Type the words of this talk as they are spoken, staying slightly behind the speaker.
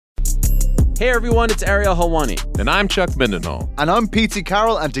Hey everyone, it's Ariel Helwani. And I'm Chuck Mindenhall. And I'm Pete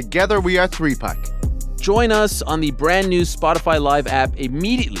Carroll, and together we are 3Pack. Join us on the brand new Spotify Live app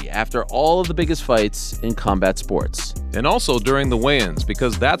immediately after all of the biggest fights in combat sports. And also during the weigh-ins,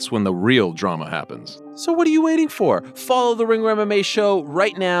 because that's when the real drama happens. So what are you waiting for? Follow the Ringer MMA show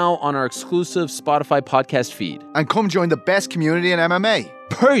right now on our exclusive Spotify podcast feed. And come join the best community in MMA.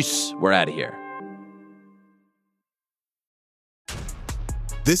 Peace! We're out of here.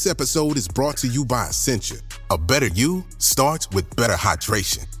 This episode is brought to you by Essentia. A better you starts with better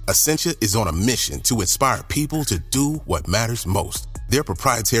hydration. Essentia is on a mission to inspire people to do what matters most. Their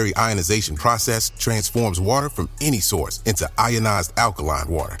proprietary ionization process transforms water from any source into ionized alkaline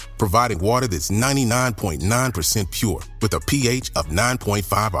water, providing water that's 99.9% pure with a pH of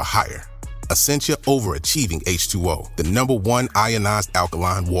 9.5 or higher. Essentia overachieving H2O, the #1 ionized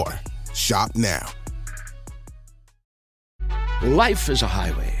alkaline water. Shop now. Life is a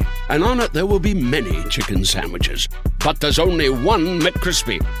highway, and on it there will be many chicken sandwiches. But there's only one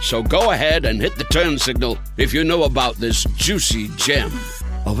McCrispy. So go ahead and hit the turn signal if you know about this juicy gem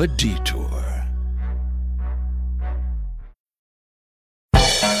of a detour.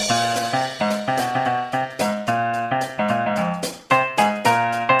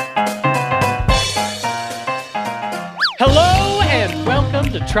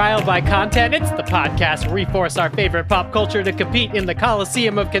 To Trial by Content. It's the podcast where we force our favorite pop culture to compete in the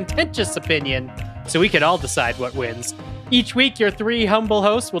Coliseum of contentious opinion so we can all decide what wins. Each week, your three humble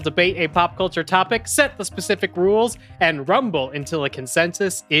hosts will debate a pop culture topic, set the specific rules, and rumble until a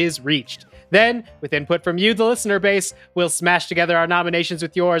consensus is reached. Then, with input from you, the listener base, we'll smash together our nominations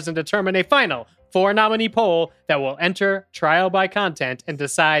with yours and determine a final 4-nominee poll that will enter Trial by Content and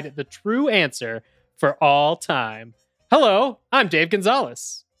decide the true answer for all time. Hello, I'm Dave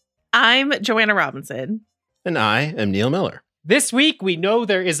Gonzalez. I'm Joanna Robinson. And I am Neil Miller. This week, we know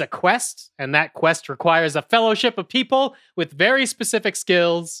there is a quest, and that quest requires a fellowship of people with very specific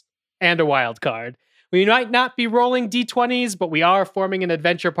skills and a wild card. We might not be rolling D20s, but we are forming an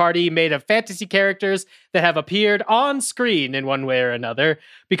adventure party made of fantasy characters that have appeared on screen in one way or another,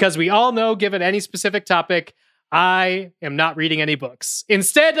 because we all know, given any specific topic, I am not reading any books.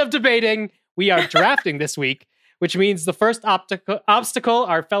 Instead of debating, we are drafting this week, which means the first obstacle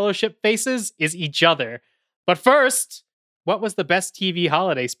our fellowship faces is each other. But first, what was the best TV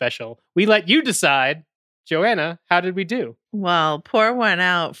holiday special? We let you decide. Joanna, how did we do? Well, pour one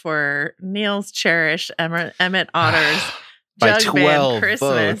out for Neil's cherished Emmett Otter's By Jug 12 Band Christmas.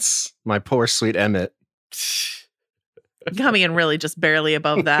 votes. My poor sweet Emmett. Coming in really just barely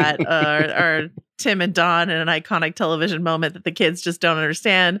above that. Our Tim and Don in an iconic television moment that the kids just don't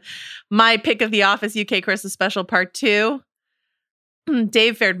understand. My pick of the Office UK Christmas Special Part 2.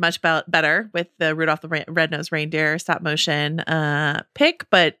 Dave fared much better with the Rudolph the Red-Nosed Reindeer stop motion pick,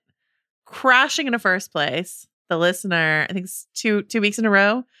 but crashing into first place, the listener, I think it's two weeks in a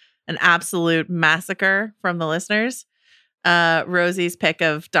row, an absolute massacre from the listeners. Rosie's pick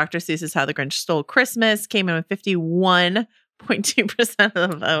of Dr. Seuss's How the Grinch Stole Christmas came in with 51.2%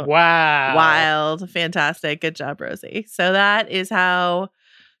 of the vote. Wow. Wild. Fantastic. Good job, Rosie. So that is how.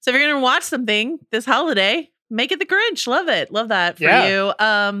 So if you're going to watch something this holiday, make it the Grinch. Love it. Love that for you.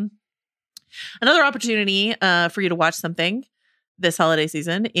 Another opportunity for you to watch something this holiday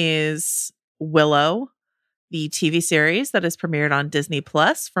season is Willow, the TV series that is premiered on Disney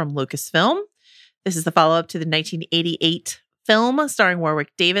Plus from Lucasfilm. This is the follow-up to the 1988 film starring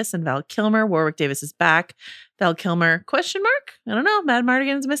Warwick Davis and Val Kilmer. Warwick Davis is back. Val Kilmer, question mark? I don't know. Mad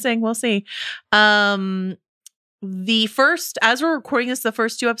Mardigan's missing. We'll see. The first, as we're recording this, the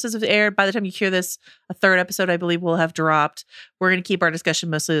first 2 episodes have aired. By the time you hear this, a 3rd episode, I believe, will have dropped. We're going to keep our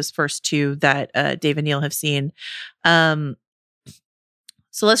discussion mostly those first 2 that Dave and Neil have seen. So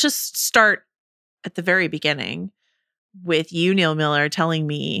let's just start at the very beginning with you, Neil Miller, telling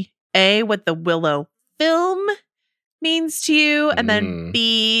me A, what the Willow film means to you, and then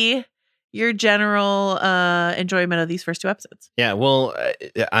B, your general enjoyment of these first 2 episodes. Yeah, well,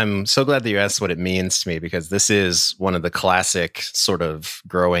 I'm so glad that you asked what it means to me, because this is one of the classic sort of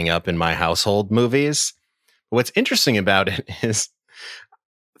growing up in my household movies. What's interesting about it is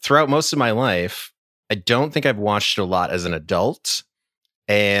throughout most of my life, I don't think I've watched it a lot as an adult,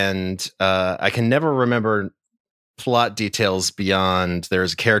 and I can never remember plot details beyond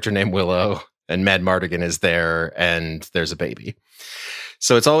there's a character named Willow and Mad Mardigan is there and there's a baby.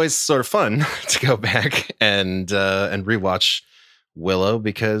 So it's always sort of fun to go back and rewatch Willow,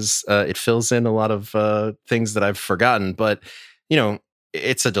 because it fills in a lot of things that I've forgotten. But, you know,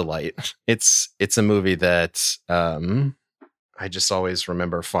 it's a delight. It's a movie that I just always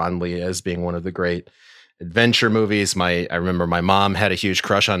remember fondly as being one of the great adventure movies. I remember my mom had a huge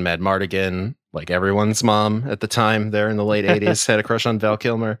crush on Madmartigan, like everyone's mom at the time there in the late 80s had a crush on Val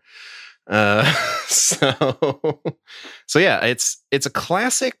Kilmer. So yeah, it's a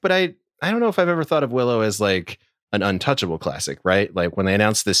classic, but I don't know if I've ever thought of Willow as like an untouchable classic, right? Like when they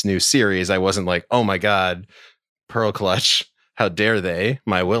announced this new series, I wasn't like, oh my God, Pearl Clutch, how dare they,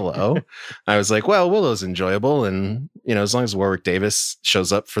 my Willow. I was like, well, Willow's enjoyable. And, as long as Warwick Davis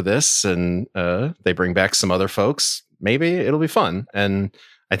shows up for this and they bring back some other folks, maybe it'll be fun. And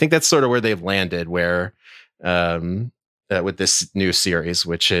I think that's sort of where they've landed, where with this new series,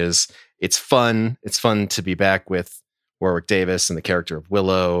 which is it's fun. It's fun to be back with Warwick Davis and the character of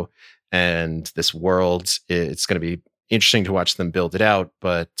Willow and this world. It's going to be interesting to watch them build it out,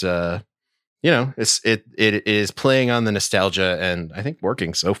 but it is playing on the nostalgia and I think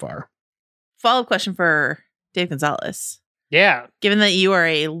working so far. Follow-up question for Dave Gonzalez. Yeah. Given that you are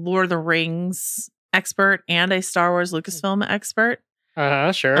a Lord of the Rings expert and a Star Wars Lucasfilm expert.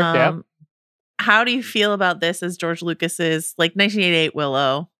 Sure. Yeah. How do you feel about this as George Lucas's 1988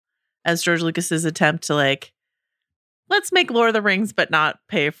 Willow, as George Lucas's attempt to let's make Lord of the Rings, but not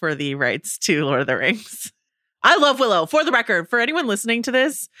pay for the rights to Lord of the Rings? I love Willow. For the record, for anyone listening to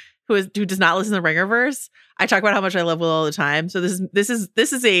this who does not listen to the Ringerverse, I talk about how much I love Willow all the time. So this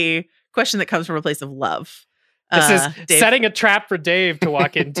is a question that comes from a place of love. This is Dave. Setting a trap for Dave to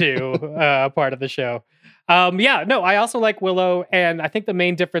walk into part of the show. I also like Willow, and I think the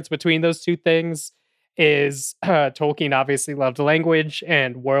main difference between those two things is Tolkien obviously loved language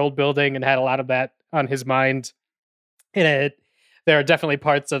and world building and had a lot of that on his mind. There are definitely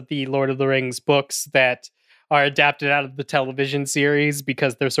parts of the Lord of the Rings books that are adapted out of the television series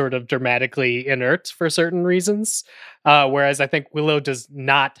because they're sort of dramatically inert for certain reasons. Whereas I think Willow does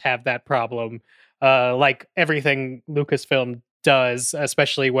not have that problem. Like everything Lucasfilm does,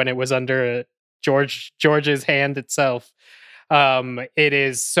 especially when it was under George's hand itself. It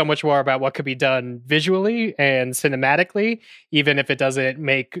is so much more about what could be done visually and cinematically, even if it doesn't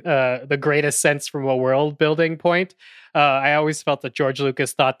make the greatest sense from a world building point. I always felt that George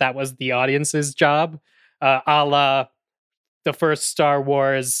Lucas thought that was the audience's job. A la the first Star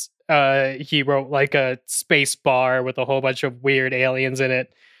Wars, he wrote like a space bar with a whole bunch of weird aliens in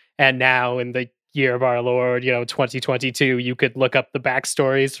it. And now in the year of our Lord, 2022, you could look up the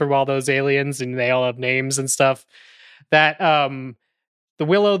backstories from all those aliens and they all have names and stuff. That the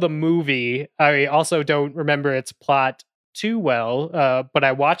Willow, the movie, I also don't remember its plot too well, but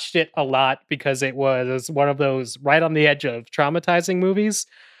I watched it a lot because it was one of those right on the edge of traumatizing movies,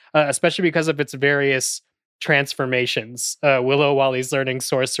 especially because of its various transformations. Willow, while he's learning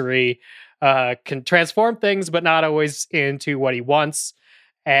sorcery, can transform things, but not always into what he wants.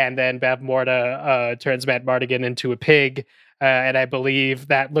 And then Bavmorda turns Madmartigan into a pig, and I believe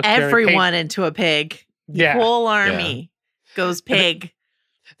that looked everyone into a pig. The whole army goes pig.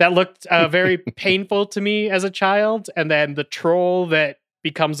 That looked very painful to me as a child. And then the troll that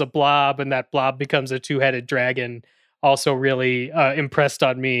becomes a blob, and that blob becomes a two-headed dragon, also really impressed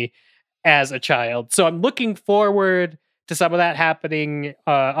on me as a child. So I'm looking forward to some of that happening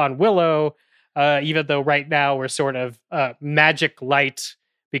on Willow, even though right now we're sort of magic light,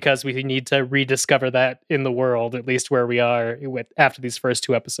 because we need to rediscover that in the world, at least where we are after these first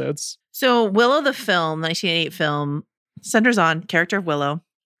two episodes. So Willow, the film, 1988 film, centers on character of Willow,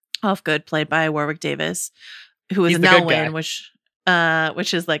 Hofgood, played by Warwick Davis, who is an Elwyn,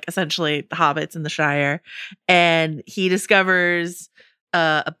 which is like essentially the hobbits in the Shire. And he discovers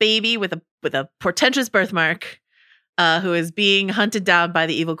a baby with a portentous birthmark who is being hunted down by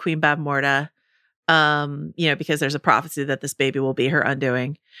the evil Queen Bavmorda. Because there's a prophecy that this baby will be her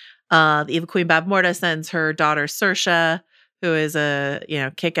undoing. The evil Queen Bavmorda sends her daughter Saoirse, who is a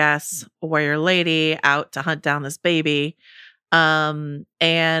kick-ass warrior lady, out to hunt down this baby. And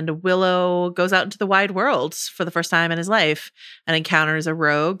Willow goes out into the wide world for the first time in his life and encounters a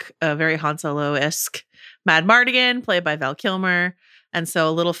rogue, a very Han Solo-esque Madmartigan, played by Val Kilmer. And so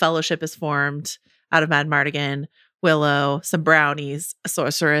a little fellowship is formed out of Madmartigan, Willow, some brownies, a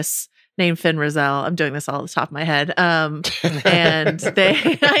sorceress named Finn Rizal. I'm doing this all at the top of my head. And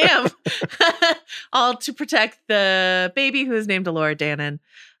I am all to protect the baby who is named Elora Danan.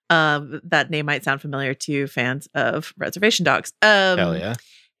 That name might sound familiar to fans of Reservation Dogs. Hell yeah.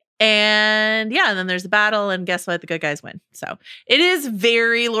 And then there's the battle, and guess what? The good guys win. So it is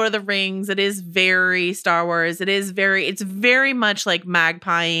very Lord of the Rings. It is very Star Wars. It's very much like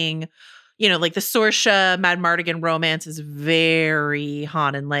magpieing, you know, like the Saoirse Madmartigan romance is very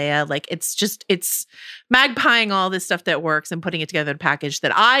Han and Leia. Like it's magpieing all this stuff that works and putting it together in a package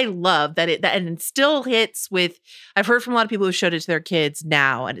that I love, and it still hits with, I've heard from a lot of people who showed it to their kids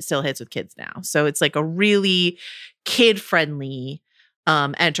now, and it still hits with kids now. So it's like a really kid-friendly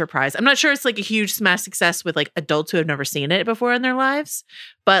enterprise. I'm not sure it's like a huge smash success with like adults who have never seen it before in their lives,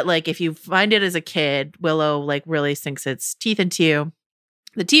 but like if you find it as a kid, Willow like really sinks its teeth into you.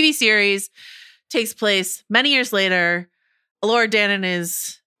 The TV series takes place many years later. Elora Danan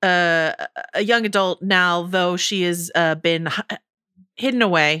is a young adult now, though she has been hidden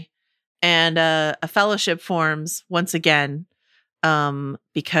away, and a fellowship forms once again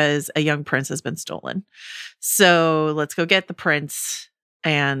because a young prince has been stolen. So let's go get the prince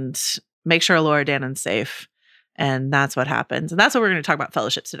and make sure Elora Danan's safe. And that's what happens. And that's what we're going to talk about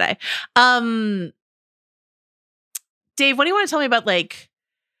fellowships today. Dave, what do you want to tell me about like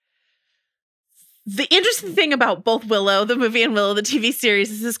the interesting thing about both Willow, the movie, and Willow, the TV series,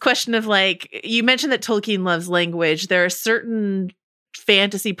 is this question of like, you mentioned that Tolkien loves language. There are certain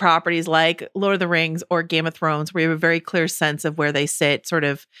fantasy properties like Lord of the Rings or Game of Thrones where you have a very clear sense of where they sit sort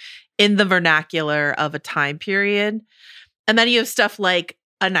of in the vernacular of a time period. And then you have stuff like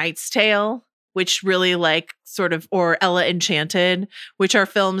A Knight's Tale, which really like sort of, or Ella Enchanted, which are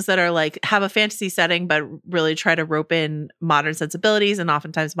films that are like have a fantasy setting, but really try to rope in modern sensibilities and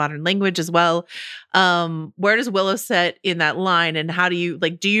oftentimes modern language as well. Where does Willow sit in that line? And how do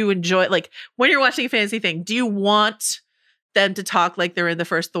you enjoy, like when you're watching a fantasy thing, do you want them to talk like they're in the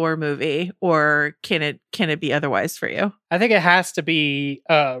first Thor movie, or can it be otherwise for you? I think it has to be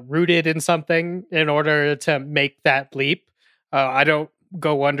rooted in something in order to make that leap. I don't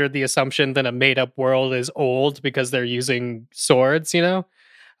go under the assumption that a made-up world is old because they're using swords, you know?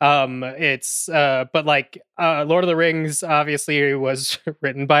 But like Lord of the Rings obviously was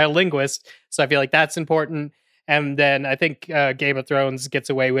written by a linguist, so I feel like that's important. And then I think Game of Thrones gets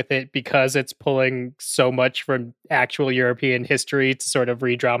away with it because it's pulling so much from actual European history to sort of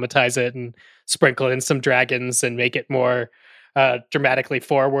re-dramatize it and sprinkle in some dragons and make it more dramatically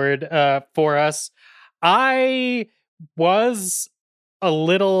forward for us. I was a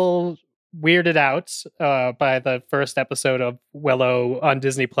little weirded out by the first episode of Willow on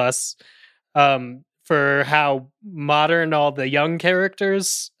Disney Plus for how modern all the young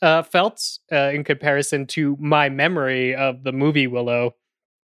characters felt in comparison to my memory of the movie Willow.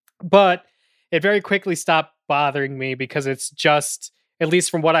 But it very quickly stopped bothering me because it's just, at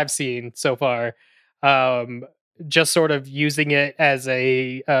least from what I've seen so far, just sort of using it as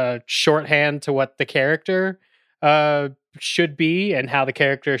a shorthand to what the character should be and how the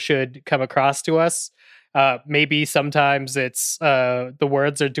character should come across to us. Maybe sometimes it's the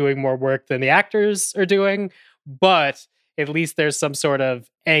words are doing more work than the actors are doing, but at least there's some sort of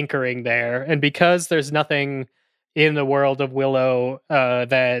anchoring there. And because there's nothing in the world of Willow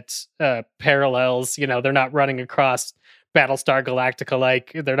that parallels, you know, they're not running across Battlestar Galactica,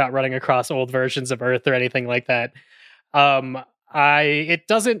 like they're not running across old versions of Earth or anything like that. It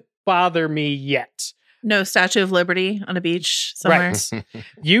doesn't bother me yet. No Statue of Liberty on a beach somewhere. Right.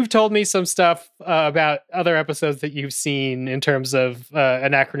 You've told me some stuff about other episodes that you've seen in terms of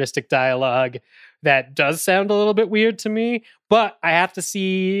anachronistic dialogue that does sound a little bit weird to me, but I have to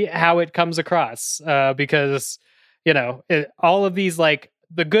see how it comes across because, you know, all of these, like,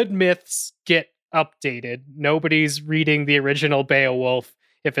 the good myths get updated. Nobody's reading the original Beowulf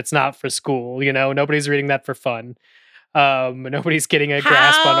if it's not for school, you know? Nobody's reading that for fun. Nobody's getting a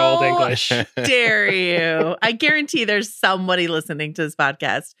grasp on Old English. Dare you? I guarantee there's somebody listening to this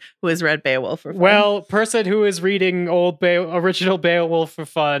podcast who has read Beowulf for fun. Well, person who is reading original Beowulf for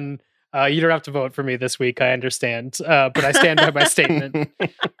fun, you don't have to vote for me this week. I understand, but I stand by my statement. Now,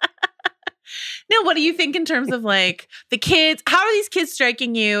 what do you think in terms of like the kids? How are these kids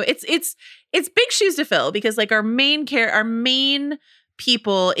striking you? It's big shoes to fill because like our main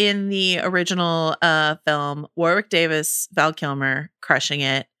people in the original film, Warwick Davis, Val Kilmer, crushing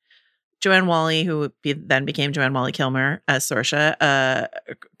it. Joanne Whalley, who then became Joanne Whalley Kilmer as Saoirse,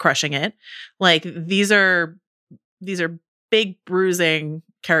 crushing it. Like these are big, bruising,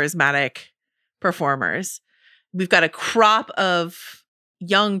 charismatic performers. We've got a crop of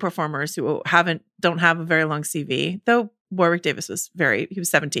young performers who don't have a very long CV, though Warwick Davis he was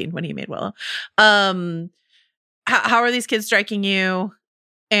 17 when he made Willow. How are these kids striking you?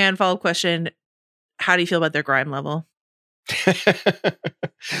 And follow-up question, how do you feel about their grime level?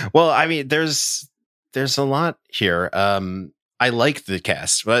 Well, I mean, there's a lot here. I like the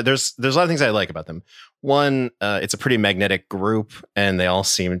cast, but there's a lot of things I like about them. One, it's a pretty magnetic group, and they all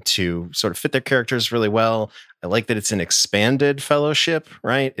seem to sort of fit their characters really well. I like that it's an expanded fellowship,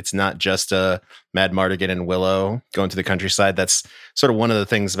 right? It's not just a Madmartigan and Willow going to the countryside. That's sort of one of the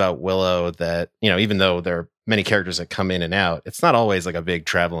things about Willow that, even though there are many characters that come in and out, it's not always like a big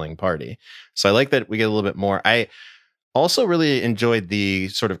traveling party. So I like that we get a little bit more. I also really enjoyed the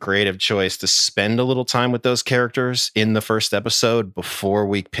sort of creative choice to spend a little time with those characters in the first episode before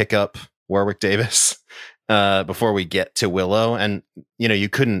we pick up Warwick Davis, before we get to Willow. And, you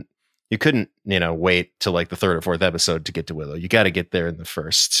couldn't, wait till like the third or fourth episode to get to Willow. You got to get there in the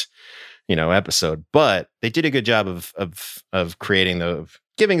first, episode. But they did a good job of creating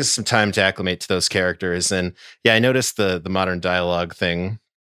giving us some time to acclimate to those characters. And yeah, I noticed the modern dialogue thing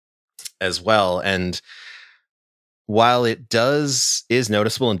as well. And while it is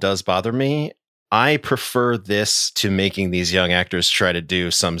noticeable and does bother me, I prefer this to making these young actors try to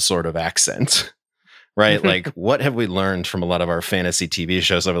do some sort of accent. Right? Like, what have we learned from a lot of our fantasy TV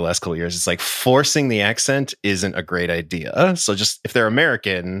shows over the last couple of years? It's like forcing the accent isn't a great idea. So just if they're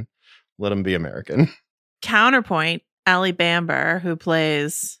American, let them be American. Counterpoint, Allie Bamber, who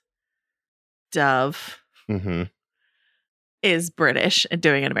plays Dove, is British and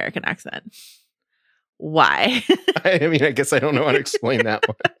doing an American accent. Why? I guess I don't know how to explain that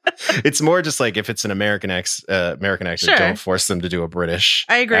one. It's more just like if it's an American actor, Sure. Don't force them to do a British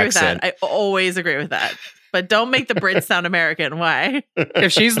I agree accent. with that. I always agree with that. But don't make the Brits sound American. Why?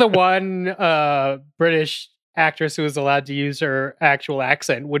 If she's the one British actress who is allowed to use her actual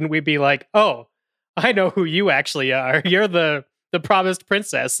accent, wouldn't we be like, oh, I know who you actually are. You're the promised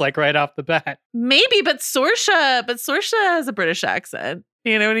princess, like right off the bat. Maybe, but Saoirse has a British accent.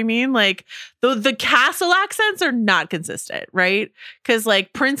 You know what I mean? Like the castle accents are not consistent, right? Because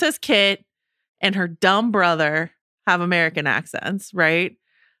like Princess Kit and her dumb brother have American accents, right?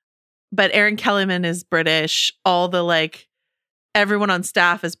 But Erin Kellyman is British. All the everyone on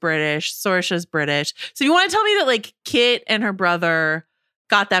staff is British. Saoirse's British. So you want to tell me that like Kit and her brother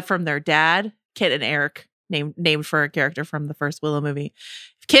got that from their dad? Kit and Eric, named for a character from the first Willow movie.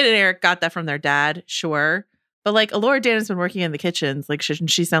 If Kit and Eric got that from their dad, sure. But like Elora Danan's been working in the kitchens. Like,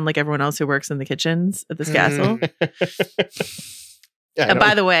 shouldn't she sound like everyone else who works in the kitchens at this castle? And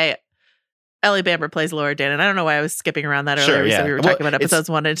by the way, Ellie Bamber plays Elora Danan. I don't know why I was skipping around that earlier. Sure, yeah. So we were talking about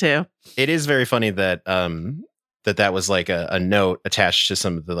episodes 1 and 2. It is very funny that that was like a note attached to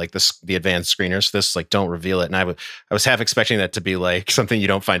some of the advanced screeners for this, like, don't reveal it. And I was half expecting that to be like something you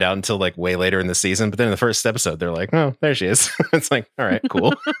don't find out until like way later in the season. But then in the first episot, they're like, oh, there she is. It's like, all right,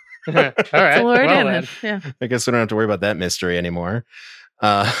 cool. All right. Elora Well, Danan. Yeah. I guess we don't have to worry about that mystery anymore.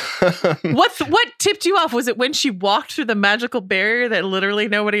 What tipped you off? Was it when she walked through the magical barrier that literally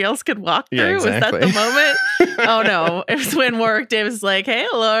nobody else could walk through? Yeah, exactly. Was that the moment? Oh no. It was when Warwick Davis was like, hey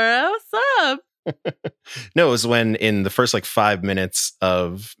Laura, what's up? No, it was when in the first 5 minutes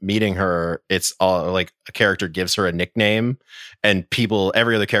of meeting her, it's all like a character gives her a nickname and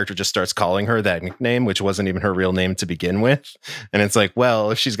every other character just starts calling her that nickname, which wasn't even her real name to begin with. And it's like,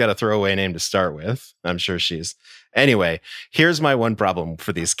 well, if she's got a throwaway name to start with, I'm sure Anyway, here's my one problem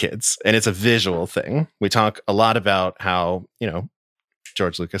for these kids, and it's a visual thing. We talk a lot about how,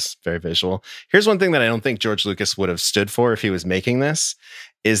 George Lucas, very visual. Here's one thing that I don't think George Lucas would have stood for if he was making this,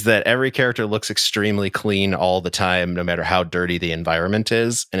 is that every character looks extremely clean all the time, no matter how dirty the environment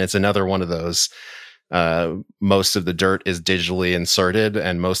is. And it's another one of those, most of the dirt is digitally inserted,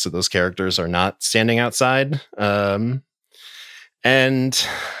 and most of those characters are not standing outside. And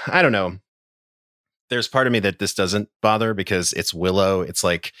I don't know. There's part of me that this doesn't bother because it's Willow. It's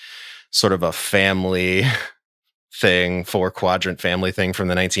like sort of a family thing, 4-quadrant family thing from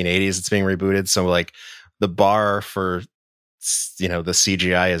the 1980s. It's being rebooted. So like the bar for, the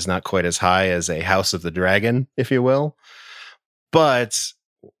CGI is not quite as high as a House of the Dragon, if you will. But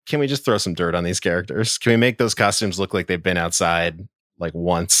can we just throw some dirt on these characters? Can we make those costumes look like they've been outside like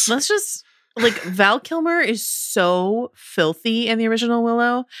once? Let's just Val Kilmer is so filthy in the original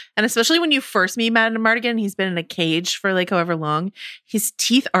Willow. And especially when you first meet Madmartigan, he's been in a cage for however long. His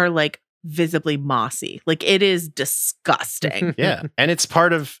teeth are visibly mossy. It is disgusting. Yeah. And it's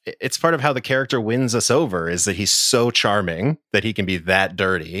part of how the character wins us over, is that he's so charming that he can be that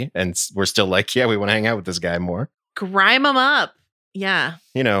dirty. And we're still like, yeah, we want to hang out with this guy more. Grime him up. Yeah.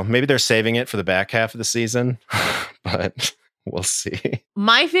 Maybe they're saving it for the back half of the season, but we'll see.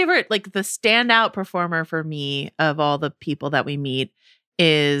 My favorite, the standout performer for me of all the people that we meet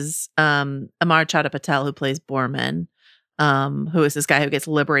is Amar Chadha Patel, who plays Borman, who is this guy who gets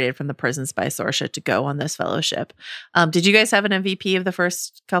liberated from the prisons by Saoirse to go on this fellowship. Did you guys have an MVP of the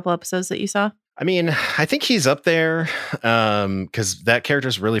first couple episodes that you saw? I mean, I think he's up there because that character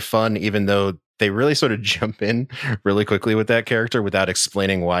is really fun, even though they really sort of jump in really quickly with that character without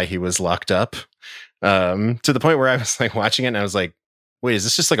explaining why he was locked up. To the point where I was like watching it and I was like, wait, is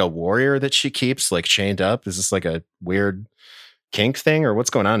this just like a warrior that she keeps like chained up? Is this like a weird kink thing or what's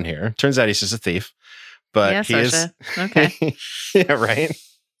going on here? Turns out he's just a thief, but Yeah, he Saoirse. is. Okay. Yeah, right.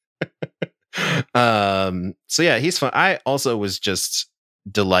 So yeah, he's fun. I also was just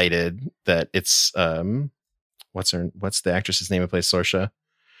delighted that it's what's the actress's name who plays Saoirse?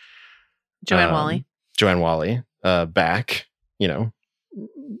 Joanne Wally. Joanne Wally back. You know,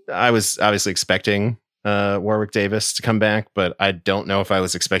 I was obviously expecting Warwick Davis to come back, but I don't know if I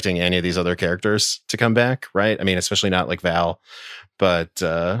was expecting any of these other characters to come back, right? I mean, especially not like Val, but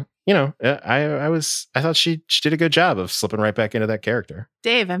you know, I thought she did a good job of slipping right back into that character.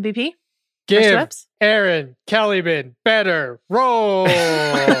 Dave, MVP? Give Reps? Aaron Kellyman better roles.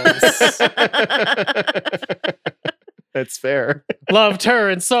 That's fair. Loved her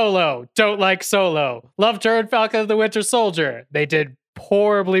in Solo. Don't like Solo. Loved her in Falcon and the Winter Soldier. They did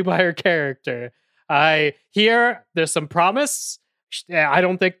horribly by her character. I hear there's some promise. I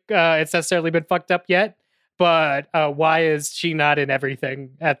don't think it's necessarily been fucked up yet, but why is she not in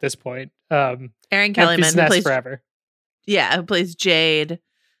everything at this point? Aaron Empty Kellyman, nest who plays forever. who plays Jade,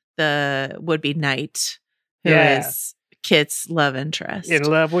 the would-be knight, who is Kit's love interest. In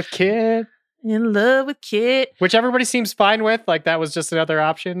love with Kit. In love with Kit. Which everybody seems fine with. Like, that was just another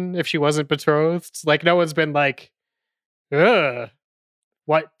option if she wasn't betrothed. Like, no one's been like, ugh,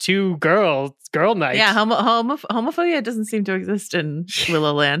 what, two girl nights? Yeah, homophobia doesn't seem to exist in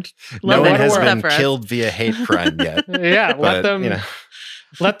Willow Land. No one has Work that been for us. killed via hate crime yet. Yeah, But, you know.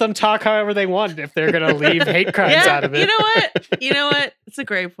 let them talk however they want if they're going to leave hate crimes out of it. You know what? It's a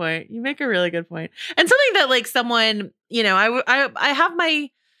great point. You make a really good point. And something that like someone, you know, I have my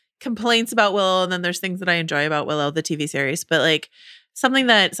complaints about Willow, and then there's things that I enjoy about Willow, the TV series. But like something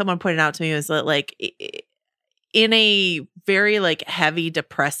that someone pointed out to me was that like in a very like heavy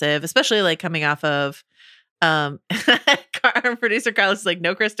depressive, especially like coming off of our producer Carlos is like,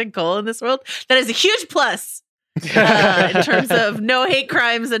 no Kristen Cole in this world. That is a huge plus. In terms of no hate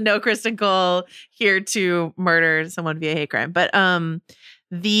crimes and no Kristen Cole here to murder someone via hate crime. But that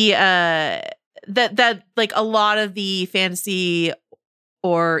like a lot of the fantasy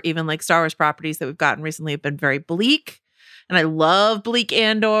or even like Star Wars properties that we've gotten recently have been very bleak. And I love Bleak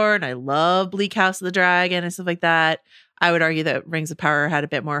Andor and I love Bleak House of the Dragon and stuff like that. I would argue that Rings of Power had a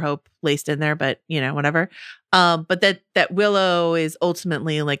bit more hope laced in there, but you know, whatever. But that Willow is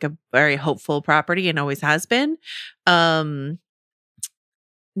ultimately like a very hopeful property and always has been. Neil,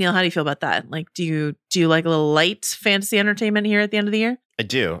 how do you feel about that? Like, do you like a little light fantasy entertainment here at the end of the year? I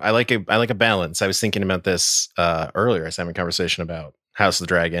do. I like a balance. I was thinking about this earlier. I was having a conversation about House of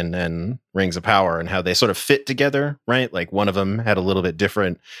the Dragon and Rings of Power and how they sort of fit together, right? Like one of them had a little bit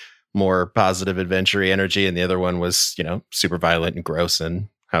different, more positive adventure energy, and the other one was, you know, super violent and gross, and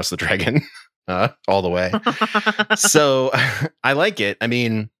House of the Dragon all the way. So I like it. I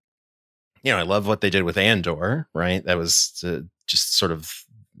mean, you know, I love what they did with Andor, right? That was just sort of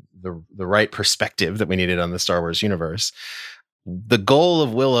the right perspective that we needed on the Star Wars universe. The goal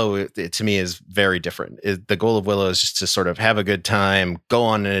of Willow, to me, is very different. The goal of Willow is just to sort of have a good time, go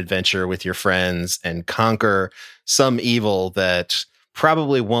on an adventure with your friends, and conquer some evil that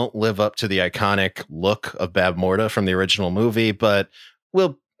probably won't live up to the iconic look of Bab Morda from the original movie, but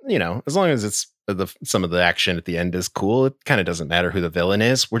will, you know, as long as it's some of the action at the end is cool, it kind of doesn't matter who the villain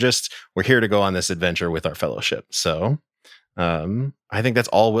is. We're here to go on this adventure with our fellowship. So I think that's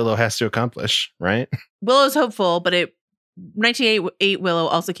all Willow has to accomplish, right? Willow's hopeful, but 1988 Willow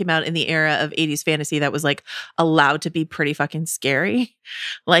also came out in the era of 80s fantasy that was like allowed to be pretty fucking scary.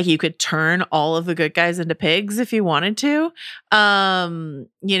 Like you could turn all of the good guys into pigs if you wanted to.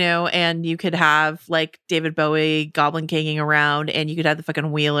 You know, and you could have like David Bowie Goblin Kinging around, and you could have the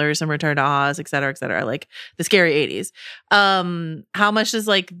fucking Wheelers and Return to Oz, et cetera, like the scary 80s. How much does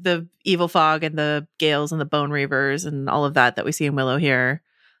like the Evil Fog and the Gales and the Bone Reavers and all of that we see in Willow here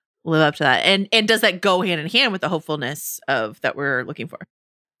live up to that? And does that go hand in hand with the hopefulness of that we're looking for?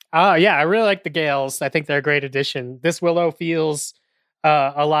 Yeah, I really like the Gales. I think they're a great addition. This Willow feels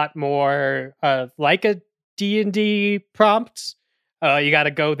a lot more like a D&D prompt. You got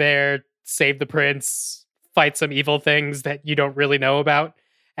to go there, save the prince, fight some evil things that you don't really know about.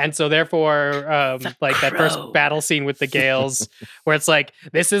 And so therefore, like that first battle scene with the Gales, where it's like,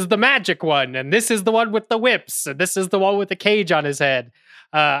 this is the magic one, and this is the one with the whips, and this is the one with the cage on his head.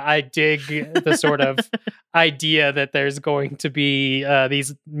 I dig the sort of idea that there's going to be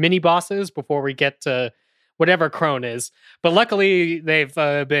these mini bosses before we get to whatever crone is. But luckily, they've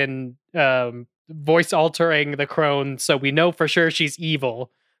been voice altering the crone, so we know for sure she's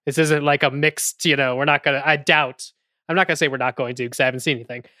evil. This isn't like a mixed, we're not going to, I'm not going to say we're not going to because I haven't seen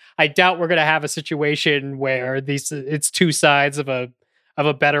anything. I doubt we're going to have a situation where it's two sides of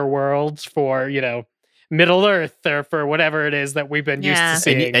a better world for, Middle Earth or for whatever it is that we've been used to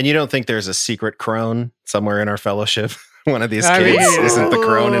seeing. And you don't think there's a secret crone somewhere in our fellowship? One of these kids isn't the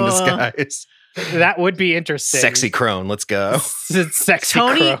crone in disguise. That would be interesting. Sexy crone, let's go. Sexy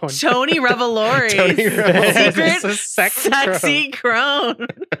Tony crone. Tony Revolori. Secret sexy crone.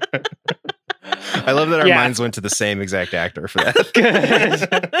 I love that our minds went to the same exact actor for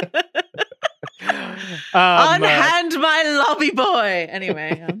that. Unhand my lobby boy.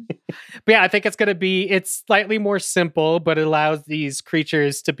 Anyway. But yeah, I think it's slightly more simple, but it allows these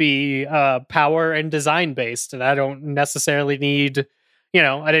creatures to be power and design based. And I don't necessarily need,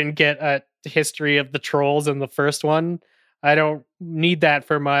 I didn't get a history of the trolls in the first one. I don't need that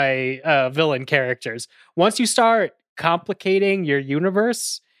for my villain characters. Once you start complicating your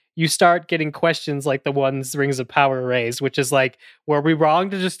universe, you start getting questions like the ones Rings of Power raise, which is like, were we wrong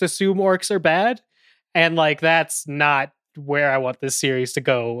to just assume orcs are bad? And like, that's not where I want this series to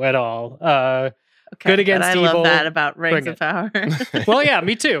go at all. Good against evil. I love that about Rings of Power. Well, yeah,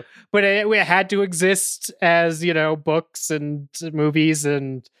 me too. But it had to exist as, books and movies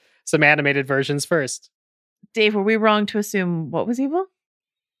and some animated versions first. Dave, were we wrong to assume what was evil?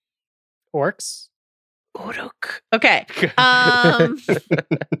 Orcs. Uruk. Okay. That's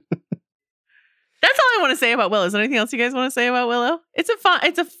all I want to say about Willow. Is there anything else you guys want to say about Willow? It's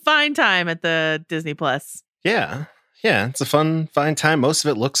a fine time at the Disney Plus. Yeah, it's a fine time. Most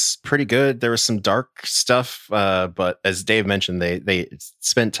of it looks pretty good. There was some dark stuff, but as Dave mentioned, they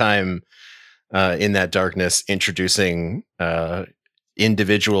spent time in that darkness introducing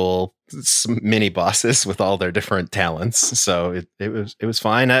individual mini bosses with all their different talents. So it was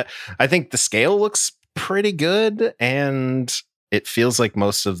fine. I think the scale looks pretty good, and it feels like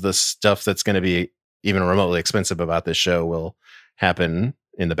most of the stuff that's going to be even remotely expensive about this show will happen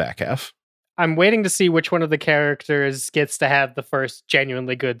in the back half. I'm waiting to see which one of the characters gets to have the first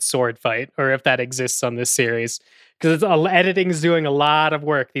genuinely good sword fight, or if that exists on this series. Because editing's doing a lot of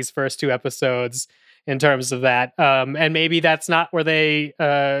work these first two episodes in terms of that. And maybe that's not where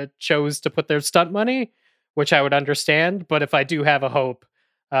they chose to put their stunt money, which I would understand. But if I do have a hope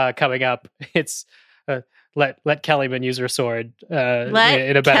coming up, it's let Kellyman use her sword in a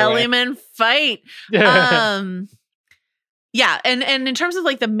better Kellyman way. Fight. Yeah, and in terms of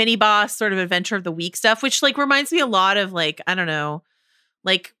like the mini boss sort of adventure of the week stuff, which like reminds me a lot of like, I don't know,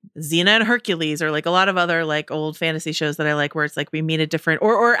 like Xena and Hercules, or like a lot of other like old fantasy shows that I like, where it's like we meet a different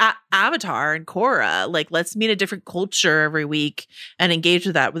or Avatar and Korra, like let's meet a different culture every week and engage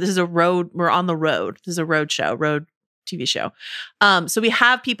with that. This is we're on the road. This is a road TV show. So we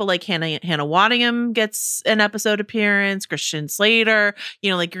have people like Hannah Waddingham gets an episode appearance, Christian Slater,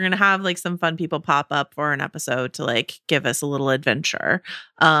 like you're going to have like some fun people pop up for an episode to like give us a little adventure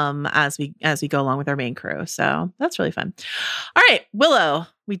as we go along with our main crew. So that's really fun. All right, Willow,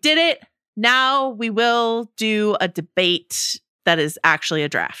 we did it. Now we will do a debate that is actually a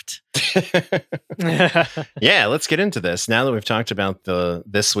draft. Yeah, let's get into this. Now that we've talked about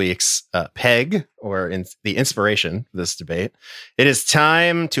this week's peg, or the inspiration for this debate, it is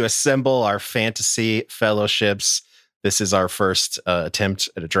time to assemble our fantasy fellowships. This is our first attempt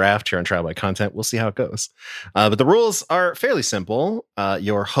at a draft here on Trial by Content. We'll see how it goes. But the rules are fairly simple.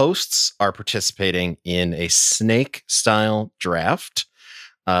 Your hosts are participating in a snake-style draft.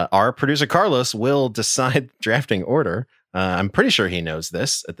 Our producer, Carlos, will decide drafting order. I'm pretty sure he knows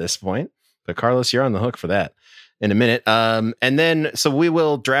this at this point, but Carlos, you're on the hook for that in a minute. And then, so we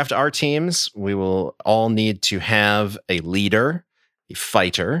will draft our teams. We will all need to have a leader, a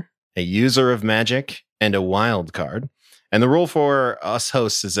fighter, a user of magic, and a wild card. And the rule for us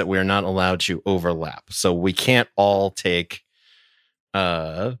hosts is that we're not allowed to overlap. So we can't all take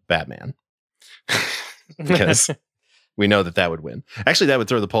Batman because we know that would win. Actually, that would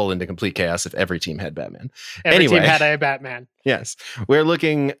throw the poll into complete chaos if every team had Batman. Every team had a Batman. Yes. We're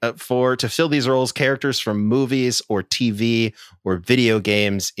looking to fill these roles, characters from movies or TV or video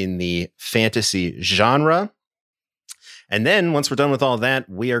games in the fantasy genre. And then once we're done with all that,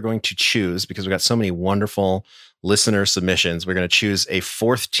 we are going to choose, because we've got so many wonderful listener submissions, we're going to choose a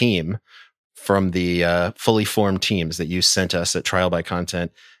fourth team from the fully formed teams that you sent us at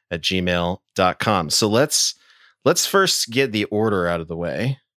trialbycontent@gmail.com. So let's first get the order out of the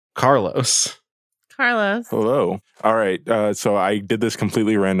way. Carlos. Hello. All right. So I did this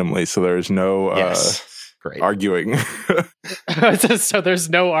completely randomly. So there's no Great. arguing. So there's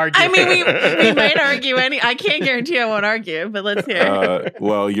no argument. I mean, we might argue I can't guarantee I won't argue, but let's hear.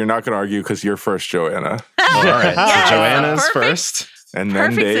 Well, you're not going to argue because you're first, Joanna. All right. Yes, So Joanna's perfect. first. And then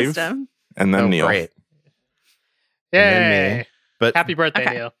Perfect Dave. system. And then Neil. Great. And then me. Yay. But Happy birthday,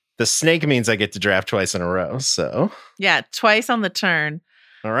 Okay. Neil. the snake means I get to draft twice in a row. So, Yeah, twice on the turn.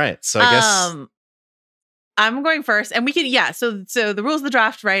 all right. So I guess I'm going first, and we can so the rules of the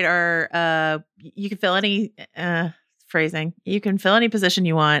draft, right, are you can fill any phrasing. You can fill any position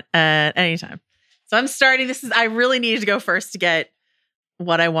you want at any time. So I'm starting. I really needed to go first to get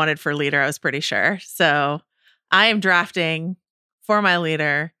what I wanted for leader. I was pretty sure. So I am drafting for my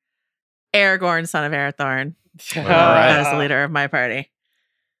leader Aragorn, son of Arathorn, All right. as the leader of my party.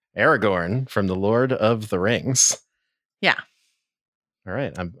 Aragorn from the Lord of the Rings. Yeah. All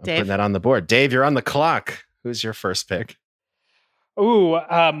right. I'm Dave? putting that on the board. Dave, you're on the clock. Who's your first pick? Ooh,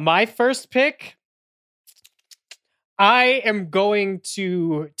 my first pick. I am going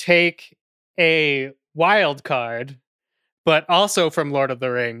to take a wild card, but also from Lord of the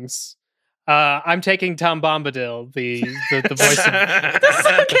Rings. I'm taking Tom Bombadil, the voice of... That's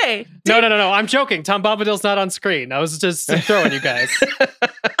okay. No. I'm joking. Tom Bombadil's not on screen. I was just throwing you guys.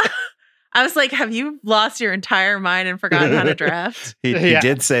 I was like, have you lost your entire mind and forgotten how to draft? He Yeah.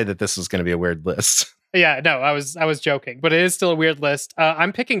 did say that this was going to be a weird list. Yeah, no, I was joking, but it is still a weird list.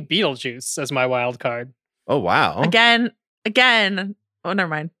 I'm picking Beetlejuice as my wild card. Oh, wow. Again. Oh, never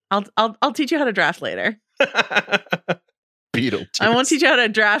mind. I'll teach you how to draft later. Beetlejuice. I won't teach you how to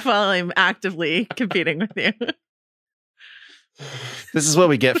draft while I'm actively competing with you. This is what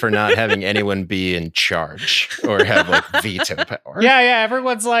we get for not having anyone be in charge or have like veto power. Yeah.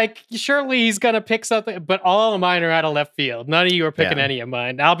 Everyone's like, surely he's gonna pick something, but all of mine are out of left field. None of you are picking Yeah. any of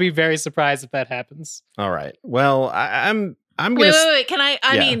mine. I'll be very surprised if that happens. All right. Well, I'm gonna. Wait. Can I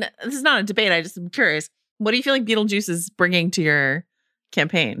Yeah. mean, this is not a debate. I just am curious. What do you feel like Beetlejuice is bringing to your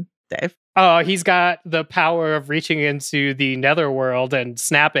campaign, Dave? Oh, he's got the power of reaching into the netherworld and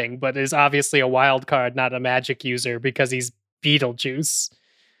snapping, but is obviously a wild card, not a magic user, because he's Beetlejuice.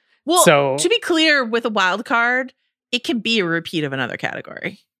 Well, So- to be clear, with a wild card, it can be a repeat of another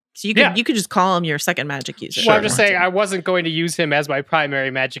category. So you could just call him your second magic user. Well, I'm if you just want saying to. I wasn't going to use him as my primary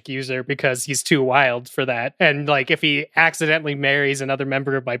magic user because he's too wild for that. And like, if he accidentally marries another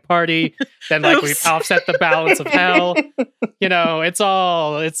member of my party, then like we've Oops. offset the balance of hell. You know, it's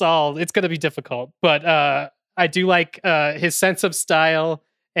going to be difficult. But I do like his sense of style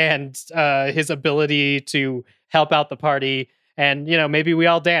and his ability to help out the party. And you know, maybe we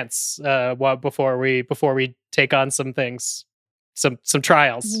all dance before we take on some things. Some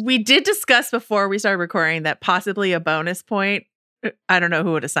trials. We did discuss before we started recording that possibly a bonus point, I don't know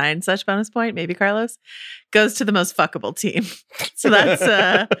who would assign such bonus point, maybe Carlos, goes to the most fuckable team. So that's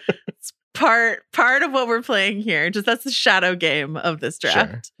it's part of what we're playing here. Just that's the shadow game of this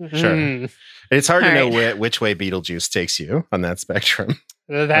draft. Sure. Mm, It's hard to All know right. which way Beetlejuice takes you on that spectrum.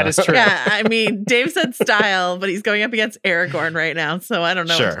 that is true. Yeah, I mean, Dave said style, but he's going up against Aragorn right now, so I don't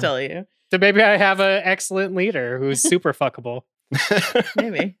know what Sure. to tell you. So maybe I have an excellent leader who's super fuckable.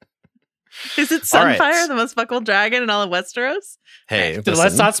 Maybe. Is it All right. Sunfire, the most fuckable dragon in all of Westeros? Hey, Let's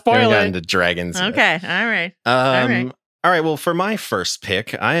listen, not spoil we haven't it. gotten to dragons yet. Okay, all right. right. All right. Well, for my first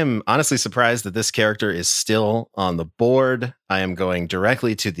pick, I am honestly surprised that this character is still on the board. I am going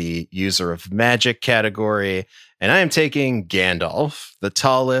directly to the user of magic category, and I am taking Gandalf, the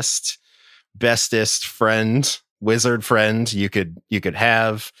tallest, bestest friend, wizard friend you could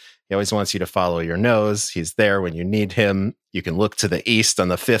have. He always wants you to follow your nose. He's there when you need him. You can look to the east on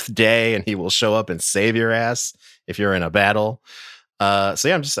the 5th day, and he will show up and save your ass if you're in a battle. So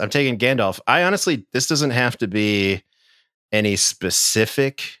yeah, I'm taking Gandalf. This doesn't have to be any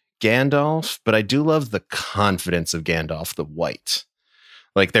specific Gandalf, but I do love the confidence of Gandalf the White.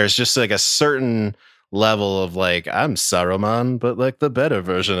 Like there's just like a certain level of like, I'm Saruman, but like the better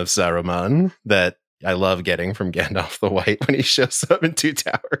version of Saruman that I love getting from Gandalf the White when he shows up in Two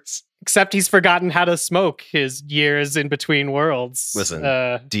Towers. Except he's forgotten how to smoke his years in between worlds.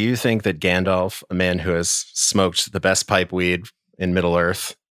 Listen, do you think that Gandalf, a man who has smoked the best pipe weed in Middle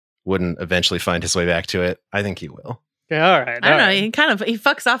Earth, wouldn't eventually find his way back to it? I think he will. Yeah, all right. I don't know. all right. He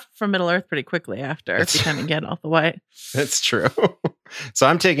fucks off from Middle Earth pretty quickly after It's- becoming Gandalf the White. That's true. So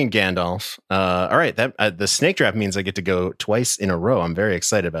I'm taking Gandalf. All right, that the snake draft means I get to go twice in a row. I'm very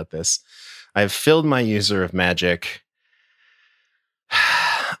excited about this. I've filled my user of magic.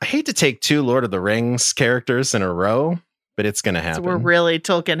 I hate to take 2 Lord of the Rings characters in a row, but it's going to happen. So we're really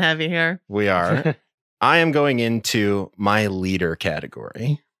Tolkien heavy here. We are. I am going into my leader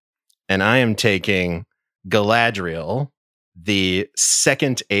category, and I am taking Galadriel, the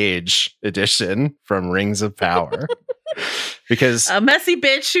Second Age edition from Rings of Power. Because a messy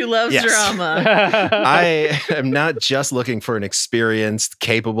bitch who loves drama. I am not just looking for an experienced,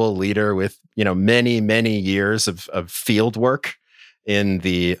 capable leader with, many, many years of field work in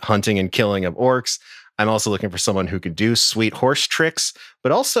the hunting and killing of orcs. I'm also looking for someone who can do sweet horse tricks,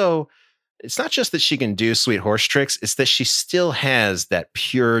 but also it's not just that she can do sweet horse tricks, it's that she still has that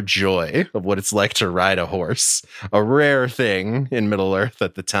pure joy of what it's like to ride a horse, a rare thing in Middle-earth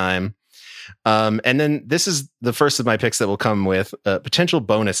at the time. And then this is the first of my picks that will come with potential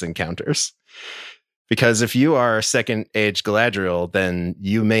bonus encounters. Because if you are Second Age Galadriel, then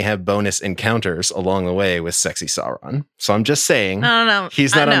you may have bonus encounters along the way with sexy Sauron. So I'm just saying, no.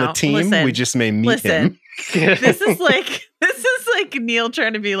 He's not on the team. Listen, we just may meet him. This is like Neil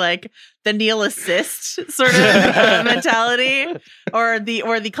trying to be like the Neil assist sort of mentality, or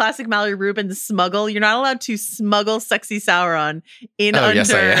the classic Mallory Rubin smuggle. You're not allowed to smuggle sexy Sauron in under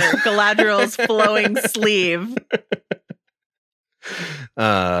Galadriel's flowing sleeve.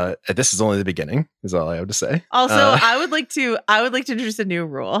 This is only the beginning, is all I have to say. Also, I would like to introduce a new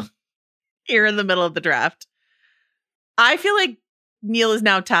rule here in the middle of the draft. I feel like Neil is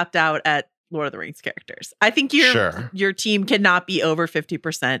now tapped out at Lord of the Rings characters. I think your team cannot be over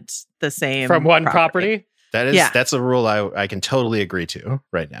 50% the same from one property. That's a rule I can totally agree to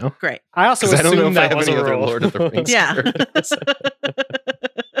right now. Great. I also assume I don't know if I have was any a other rule. Lord of the Rings characters.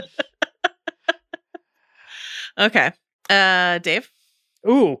 Okay. Dave?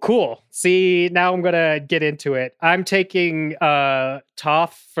 Ooh, cool. See, now I'm going to get into it. I'm taking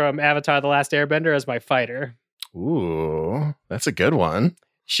Toph from Avatar The Last Airbender as my fighter. Ooh, that's a good one.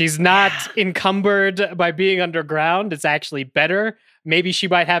 She's not encumbered by being underground. It's actually better. Maybe she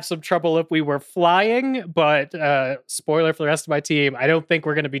might have some trouble if we were flying, but spoiler for the rest of my team, I don't think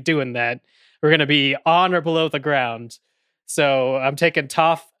we're going to be doing that. We're going to be on or below the ground. So I'm taking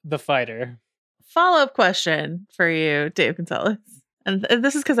Toph the fighter. Follow-up question for you, Dave Gonzalez. And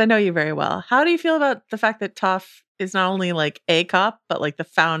this is because I know you very well. How do you feel about the fact that Toph is not only like a cop, but like the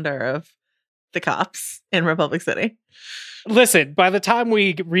founder of the cops in Republic City? Listen, by the time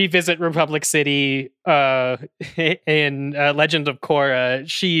we revisit Republic City in Legend of Korra,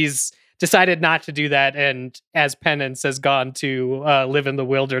 she's decided not to do that, and as penance has gone to live in the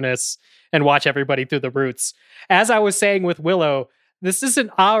wilderness and watch everybody through the roots. As I was saying with Willow, this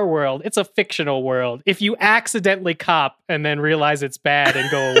isn't our world. It's a fictional world. If you accidentally cop and then realize it's bad and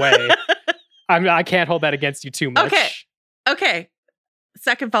go away, I can't hold that against you too much. Okay.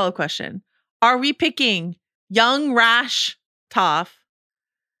 Second follow-up question. Are we picking young, rash Toph,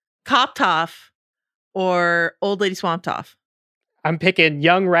 cop Toph, or old lady swamp Toph? I'm picking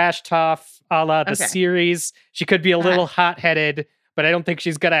young, rash Toph a la the series. She could be a little hot-headed, but I don't think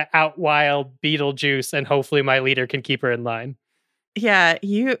she's going to out-wild Beetlejuice, and hopefully my leader can keep her in line. Yeah,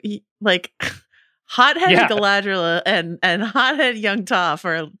 you like hot-headed Galadriel and hot-headed young Toph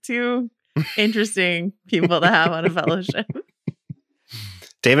are two interesting people to have on a fellowship.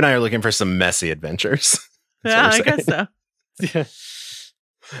 Dave and I are looking for some messy adventures. Yeah, I guess so.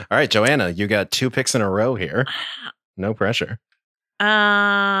 All right, Joanna, you got 2 picks in a row here. No pressure. Okay.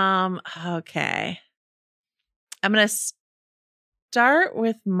 I'm gonna start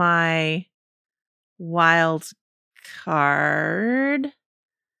with my wild card.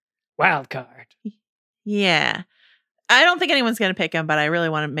 Wild card. Yeah. I don't think anyone's gonna pick him, but I really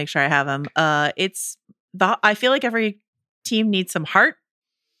want to make sure I have him. I feel like every team needs some heart.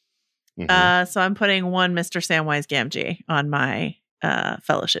 So I'm putting one Mr. Samwise Gamgee on my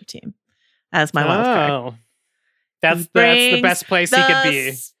fellowship team as my wild card. That's the best place he could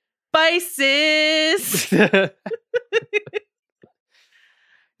be. Spices. He's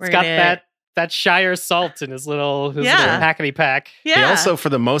got that Shire salt in his little packety pack. Yeah. He also, for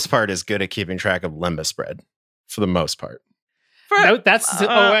the most part, is good at keeping track of lembas bread. For the most part. I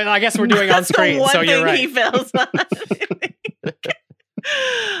guess we're doing on screen, so you're right. He fails on.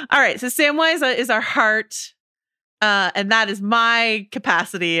 All right, so Samwise is our heart, and that is my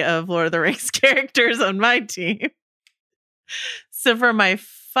capacity of Lord of the Rings characters on my team. So for my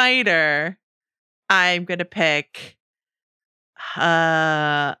fighter, I'm gonna pick.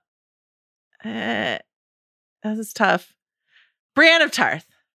 This is tough. Brienne of Tarth.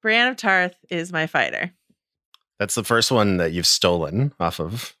 Brienne of Tarth is my fighter. That's the first one that you've stolen off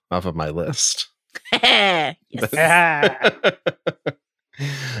of my list. Yes.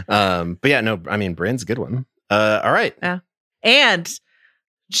 But yeah, no, I mean, Brienne's a good one. All right. Yeah. And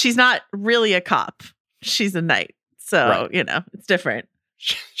she's not really a cop. She's a knight. So, it's different.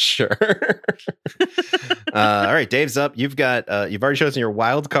 Sure. All right, Dave's up. You've got you've already chosen your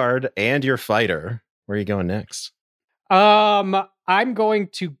wild card and your fighter. Where are you going next? I'm going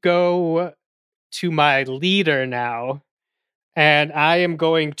to go to my leader now, and I am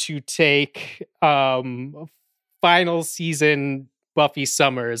going to take final season Buffy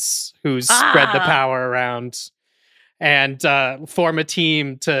Summers, who's spread the power around, and form a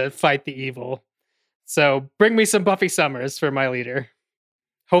team to fight the evil. So bring me some Buffy Summers for my leader.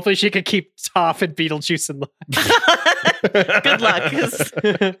 Hopefully she could keep Toph and Beetlejuice in line. Good luck, 'cause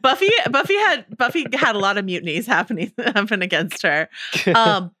Buffy had a lot of mutinies happen against her.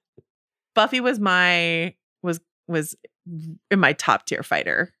 Buffy was in my top tier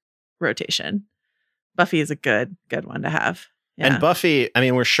fighter rotation. Buffy is a good one to have. Yeah. And Buffy, I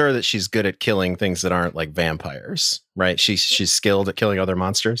mean, we're sure that she's good at killing things that aren't like vampires, right? She's skilled at killing other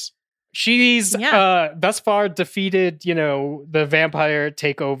monsters. She's thus far defeated, the vampire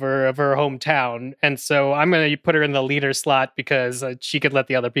takeover of her hometown. And so I'm going to put her in the leader slot because she could let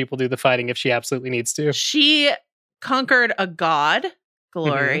the other people do the fighting if she absolutely needs to. She conquered a god,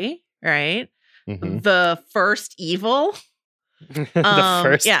 Glory, right? Mm-hmm. The first evil. The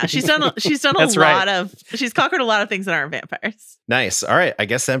first yeah, she's done a That's lot right. of, she's conquered a lot of things that aren't vampires. Nice. All right. I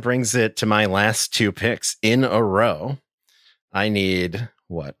guess that brings it to my last two picks in a row. I need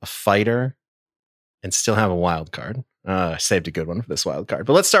a fighter and still have a wild card. I saved a good one for this wild card.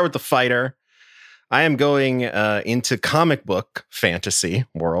 But let's start with the fighter. I am going into comic book fantasy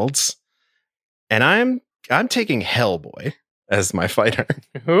worlds, and I'm taking Hellboy as my fighter.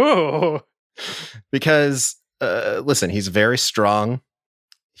 Ooh. Because listen, he's very strong.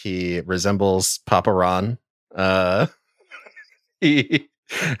 He resembles Papa Ron. He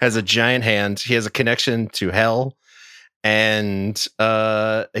has a giant hand. He has a connection to hell. And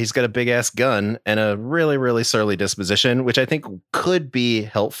he's got a big ass gun and a really, really surly disposition, which I think could be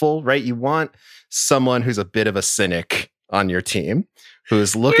helpful, right? You want someone who's a bit of a cynic on your team,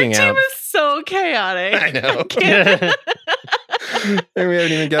 who's looking Your team out. is so chaotic. I know. And we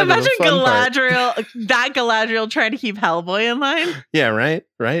haven't even gotten to Imagine the fun part. Galadriel trying to keep Hellboy in line. Yeah,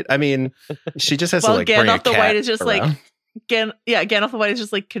 right. I mean, she just has to like bring a Gandalf the cat White is just around. Gandalf the White is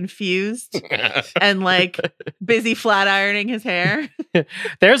just like confused and like busy flat ironing his hair.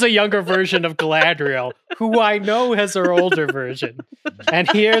 There's a younger version of Galadriel who I know has her older version. And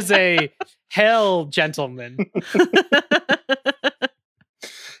here's a hell gentleman.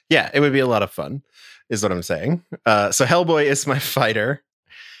 Yeah, it would be a lot of fun, is what I'm saying. So Hellboy is my fighter.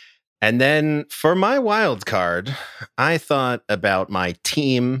 And then for my wild card, I thought about my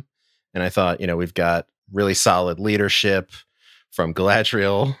team. And I thought, we've got really solid leadership from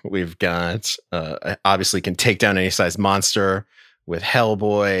Galadriel. We've got, obviously can take down any size monster with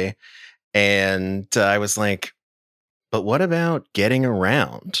Hellboy. And I was like, but what about getting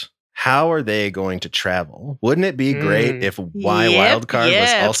around? How are they going to travel? Wouldn't it be great if my wildcard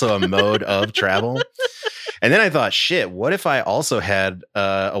was also a mode of travel? And then I thought, shit, what if I also had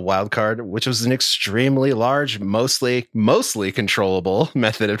a wild card, which was an extremely large, mostly controllable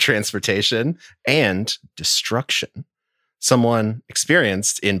method of transportation and destruction? Someone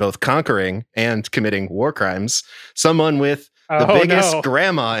experienced in both conquering and committing war crimes. Someone with the biggest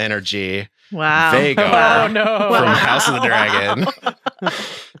grandma energy. Wow. Vagar from House of the Dragon.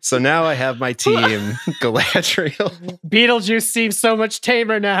 So now I have my team, Galadriel. Beetlejuice seems so much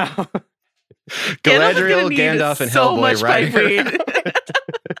tamer now. Galadriel, Gandalf, and Hellboy riding.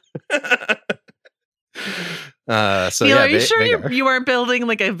 So are you sure you weren't building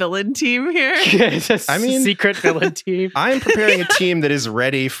like a villain team here? I mean, secret villain team. I'm preparing a team that is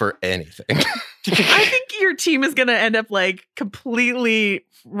ready for anything. I think your team is going to end up like completely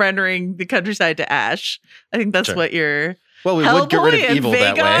rendering the countryside to ash. I think that's what you're. Well, we would get rid of evil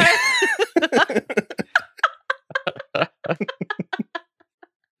that way.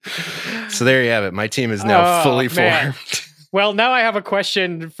 So there you have it. My team is now fully formed. Well, now I have a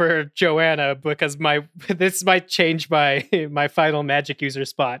question for Joanna because this might change my final magic user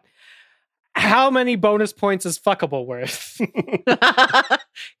spot. How many bonus points is Fuckable worth?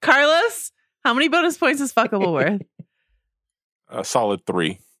 Carlos, how many bonus points is Fuckable worth? A solid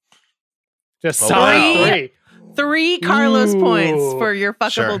 3. Just solid 3. 3 Carlos points for your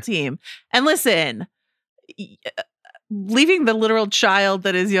Fuckable team. And listen, leaving the literal child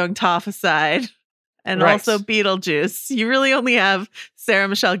that is young Toph aside, and also Beetlejuice, you really only have Sarah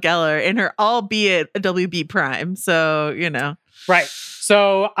Michelle Gellar in her, albeit a WB Prime. So, Right.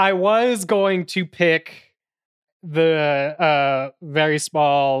 So I was going to pick the very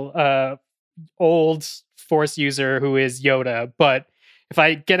small old Force user who is Yoda, but if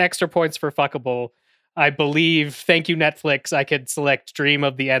I get extra points for Fuckable, I believe, thank you Netflix, I could select Dream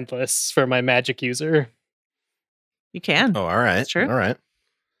of the Endless for my magic user. You can. Oh, all right. That's true. All right.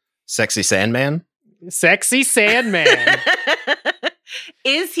 Sexy Sandman? Sexy Sandman.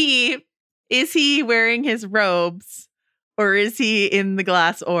 Is he wearing his robes, or is he in the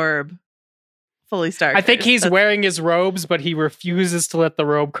glass orb fully starkers? I think he's wearing his robes, but he refuses to let the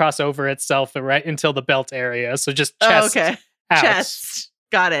robe cross over itself right until the belt area. So just chest out. Chest.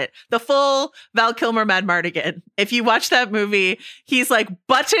 Got it. The full Val Kilmer Mad Mardigan. If you watch that movie, he's like,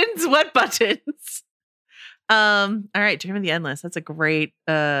 buttons? What buttons? All right, Dream of the Endless. That's a great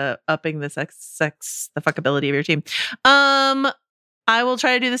upping the the fuckability of your team. I will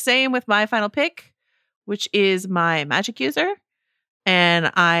try to do the same with my final pick, which is my magic user.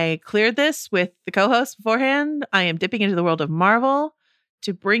 And I cleared this with the co-host beforehand. I am dipping into the world of Marvel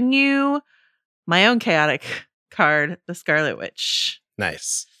to bring you my own chaotic card, the Scarlet Witch.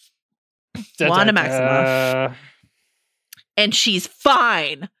 Nice. Wanda Maximoff. And she's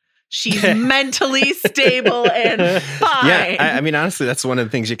fine. She's mentally stable and fine. Yeah, I mean, honestly, that's one of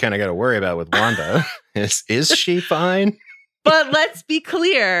the things you kind of got to worry about with Wanda. Is she fine? But let's be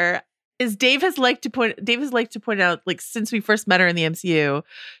clear, as Dave has liked to point out, like, since we first met her in the MCU,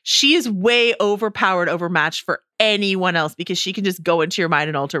 she is way overpowered, overmatched for anyone else because she can just go into your mind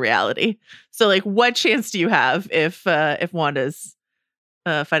and alter reality. So, like, what chance do you have if Wanda's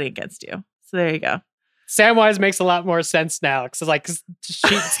fighting against you? So there you go. Samwise makes a lot more sense now because, like,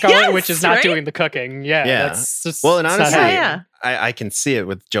 Scarlet Witch is not doing the cooking. Yeah. That's just, well, and honestly, I can see it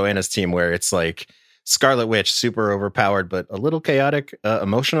with Joanna's team where it's like Scarlet Witch, super overpowered, but a little chaotic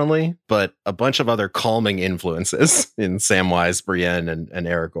emotionally, but a bunch of other calming influences in Samwise, Brienne, and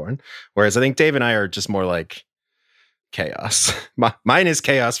Aragorn. Whereas I think Dave and I are just more like chaos. Mine is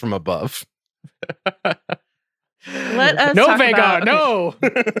chaos from above. Let us no, talk Vhagar, about... no.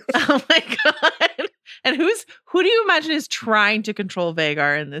 Oh my god! And who do you imagine is trying to control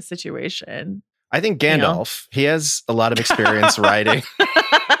Vhagar in this situation? I think Gandalf. He has a lot of experience riding.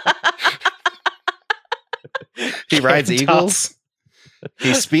 He rides eagles.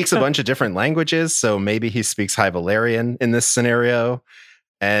 He speaks a bunch of different languages, so maybe he speaks High Valyrian in this scenario.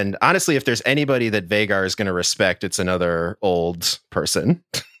 And honestly, if there's anybody that Vhagar is going to respect, it's another old person.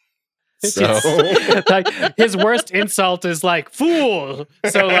 So like his worst insult is like fool.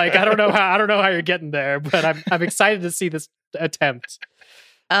 So like I don't know how you're getting there, but I'm excited to see this attempt.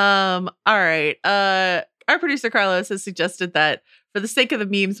 All right. Our producer Carlos has suggested that for the sake of the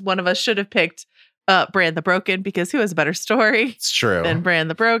memes, one of us should have picked Bran the Broken, because who has a better story? It's true. Than Bran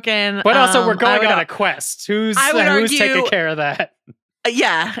the Broken. But also we're going on a quest. Who's taking care of that?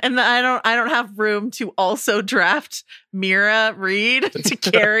 Yeah, and I don't have room to also draft Mira Reed to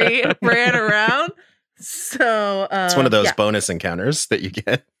carry Bran around. So it's one of those bonus encounters that you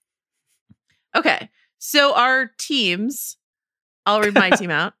get. Okay, so our teams. I'll read my team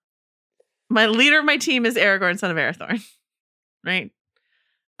out. My leader of my team is Aragorn, son of Arathorn. Right,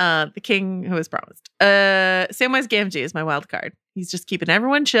 the king who was promised. Samwise Gamgee is my wild card. He's just keeping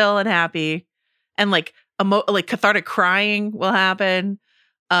everyone chill and happy, and like cathartic crying will happen.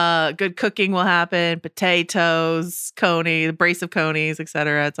 Good cooking will happen. Potatoes, coney, the brace of conies,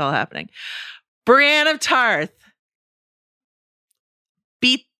 etc. It's all happening. Brienne of Tarth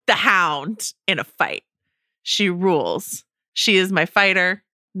beat the Hound in a fight. She rules. She is my fighter,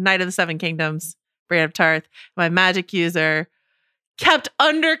 Knight of the Seven Kingdoms, Brienne of Tarth, my magic user, kept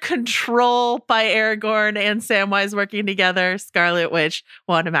under control by Aragorn and Samwise working together, Scarlet Witch,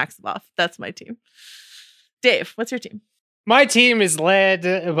 Wanda Maximoff. That's my team. Dave, what's your team? My team is led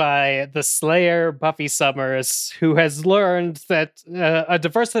by the Slayer, Buffy Summers, who has learned that a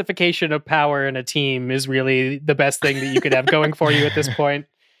diversification of power in a team is really the best thing that you could have going for you at this point,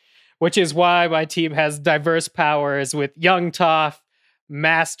 which is why my team has diverse powers with young Toph,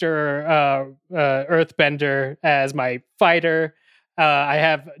 Master Earthbender as my fighter. I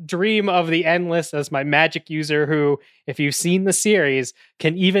have Dream of the Endless as my magic user who, if you've seen the series,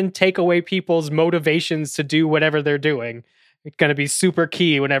 can even take away people's motivations to do whatever they're doing. It's going to be super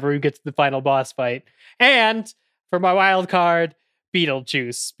key whenever we get to the final boss fight. And for my wild card,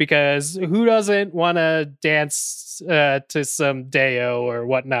 Beetlejuice, because who doesn't want to dance to some Deo or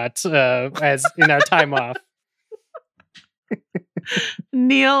whatnot as in our time off?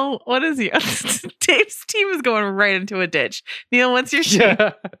 Neil, what is your Dave's team is going right into a ditch. Neil, what's your team?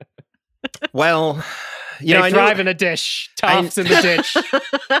 Well, they thrive in a dish. Toph's in the ditch.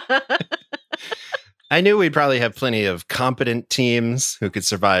 I knew we'd probably have plenty of competent teams who could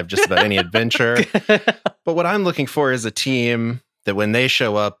survive just about any adventure. But what I'm looking for is a team that when they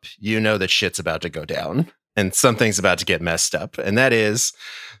show up, you know that shit's about to go down and something's about to get messed up. And that is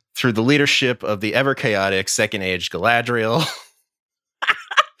through the leadership of the ever chaotic Second Age Galadriel.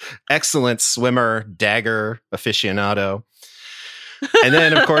 Excellent swimmer, dagger aficionado. And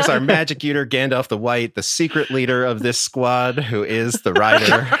then, of course, our magic user, Gandalf the White, the secret leader of this squad, who is the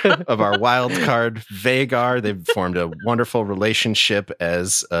rider of our wild card, Vagar. They've formed a wonderful relationship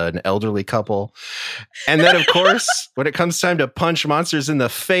as an elderly couple. And then, of course, when it comes time to punch monsters in the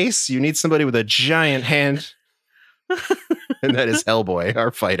face, you need somebody with a giant hand. And that is Hellboy,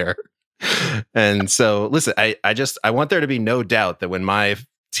 our fighter. And so, listen, I want there to be no doubt that when my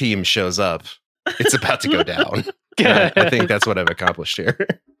team shows up, it's about to go down. I think that's what I've accomplished here.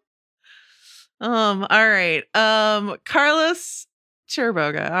 All right. Carlos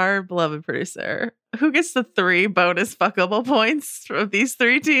Chirboga, our beloved producer, who gets the 3 bonus fuckable points from these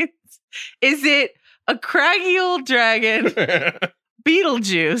 3 teams? Is it a craggy old dragon,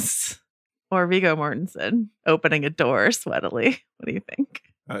 Beetlejuice, or Viggo Mortensen opening a door sweatily? What do you think?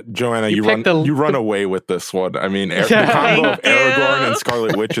 Joanna, you run away with this one. I mean, the combo of Aragorn and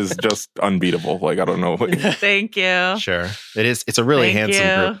Scarlet Witch is just unbeatable. Like, I don't know. Thank you. Sure. It's a really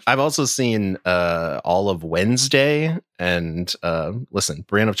handsome group. I've also seen all of Wednesday, and listen,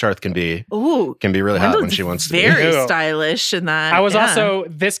 Brienne of Tarth can be really hot when she wants to be. Very stylish in that. I was also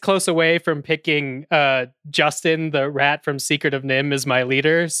this close away from picking Justin, the rat from Secret of Nim, as my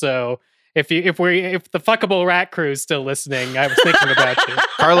leader. So if the fuckable rat crew is still listening, I was thinking about you.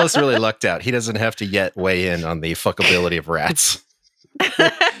 Carlos really lucked out. He doesn't have to yet weigh in on the fuckability of rats. We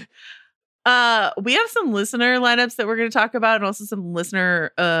have some listener lineups that we're going to talk about, and also some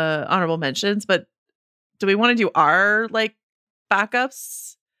listener honorable mentions. But do we want to do our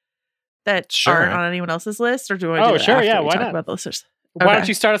backups that aren't on anyone else's list, or do we want to do that after we talk about the listeners? Why don't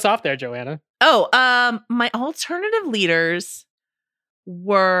you start us off there, Joanna? My alternative leaders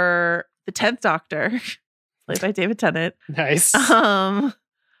were the 10th Doctor, played by David Tennant. Nice.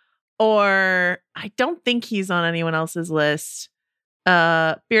 Or I don't think he's on anyone else's list.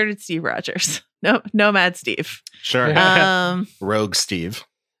 Bearded Steve Rogers. No, Nomad Steve. Sure. Rogue Steve.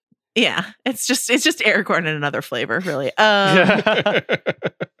 Yeah, it's just Aragorn in another flavor, really.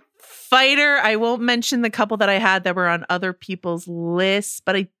 Fighter, I won't mention the couple that I had that were on other people's lists,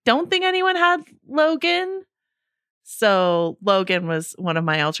 but I don't think anyone had Logan. So Logan was one of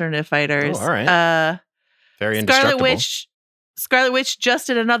my alternative fighters. Oh, all right. Very indestructible. Scarlet Witch, just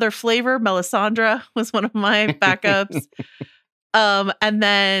in another flavor. Melisandre was one of my backups. And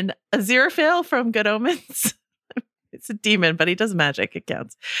then Aziraphale from Good Omens. It's a demon, but he does magic. It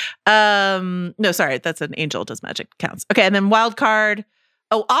counts. No, sorry, that's an angel. Does magic, counts. Okay, and then wild card.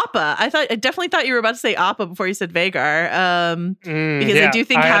 Oh, Appa. I definitely thought you were about to say Appa before you said Vagar. Because I do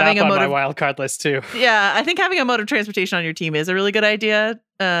think having a mode on my wild card list too. Yeah, I think having a mode of transportation on your team is a really good idea.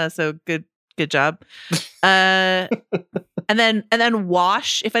 So good job. And then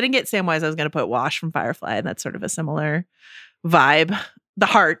Wash. If I didn't get Samwise, I was going to put Wash from Firefly, and that's sort of a similar vibe. The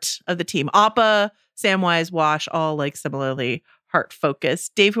heart of the team. Appa, Samwise, Wash, all similarly heart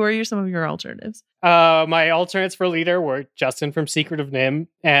focused. Dave, who are some of your alternatives? My alternates for leader were Justin from Secret of Nim,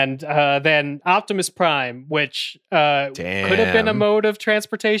 and then Optimus Prime, which could have been a mode of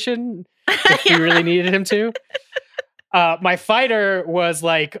transportation if we really needed him to. My fighter was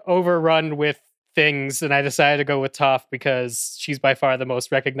overrun with things, and I decided to go with Toph because she's by far the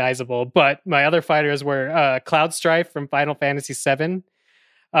most recognizable. But my other fighters were Cloud Strife from Final Fantasy VII,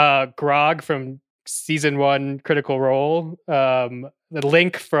 Grog from Season 1 Critical Role, the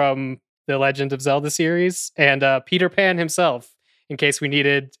Link from the Legend of Zelda series, and Peter Pan himself, in case we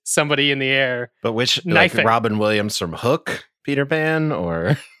needed somebody in the air. But which, Robin Williams from Hook, Peter Pan,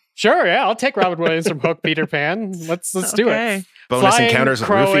 or... Sure, yeah, I'll take Robin Williams from Hook, Peter Pan. Let's do it. Bonus Flying, encounters with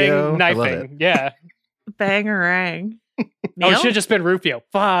Rufio. Knifing. I love it. Yeah. Bangarang. Oh, it should have just been Rufio.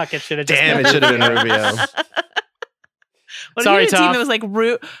 Fuck, it should have just it should have been Rufio. Sorry, Tom. Team that was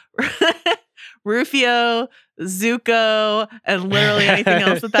Rufio, Zuko, and literally anything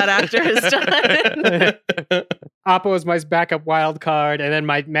else that actor has done. Appa was my backup wild card, and then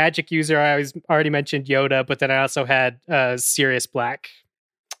my magic user, I already mentioned Yoda, but then I also had Sirius Black.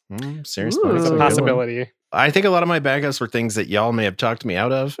 Sirius Black. It's a possibility. I think a lot of my backups were things that y'all may have talked me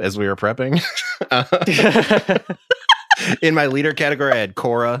out of as we were prepping. In my leader category, I had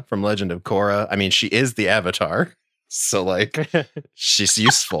Korra from Legend of Korra. I mean, she is the Avatar. So, she's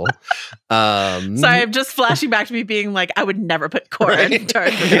useful. Sorry, I'm just flashing back to me being I would never put Korra in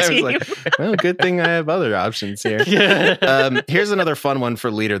charge of the team. Well, good thing I have other options here. Here's another fun one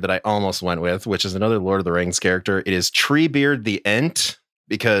for leader that I almost went with, which is another Lord of the Rings character. It is Treebeard the Ent,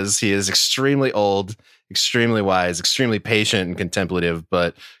 because he is extremely old, extremely wise, extremely patient and contemplative,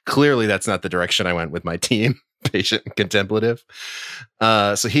 but clearly that's not the direction I went with my team. Patient and contemplative.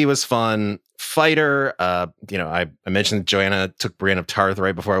 So he was fun. Fighter, I mentioned Joanna took Brienne of Tarth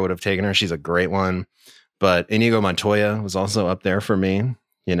right before I would have taken her. She's a great one. but Inigo Montoya was also up there for me.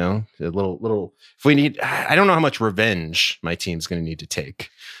 You know, a little. If we need, I don't know how much revenge my team's going to need to take.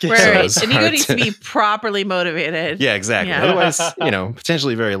 Right. Inigo needs to be properly motivated. Yeah, exactly. Yeah. Otherwise,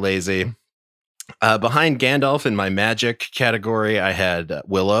 potentially very lazy. Behind Gandalf in my magic category, I had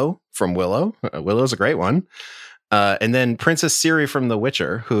Willow from Willow. Willow's a great one. And then Princess Ciri from The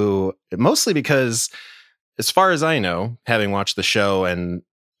Witcher, who mostly because, as far as I know, having watched the show and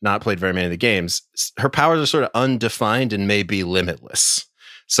not played very many of the games, her powers are sort of undefined and may be limitless.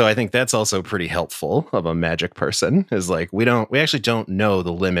 So I think that's also pretty helpful of a magic person, is like, we actually don't know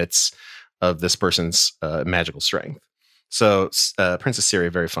the limits of this person's magical strength. So Princess Ciri,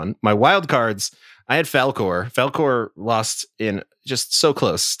 very fun. My wild cards, I had Falkor. Falkor lost in just so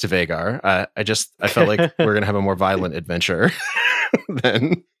close to Vhagar. I felt like we're going to have a more violent adventure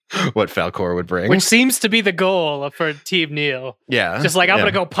than what Falkor would bring. Which seems to be the goal for Team Neil. Yeah. Just like, I'm going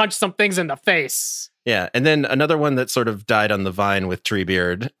to go punch some things in the face. Yeah, and then another one that sort of died on the vine with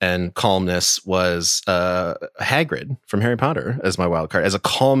Treebeard and calmness was Hagrid from Harry Potter as my wild card, as a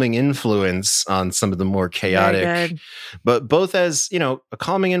calming influence on some of the more chaotic, but both as, a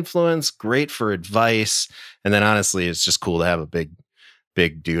calming influence, great for advice, and then honestly, it's just cool to have a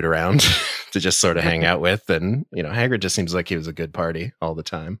big dude around to just sort of hang out with, and Hagrid just seems like he was a good party all the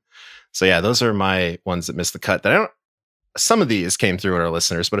time. So yeah, those are my ones that missed the cut. That some of these came through in our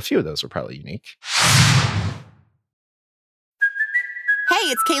listeners, but a few of those were probably unique. Hey,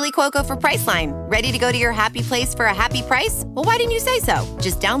 it's Kaylee Cuoco for Priceline. Ready to go to your happy place for a happy price? Well, why didn't you say so?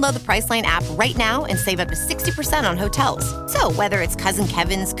 Just download the Priceline app right now and save up to 60% on hotels. So whether it's Cousin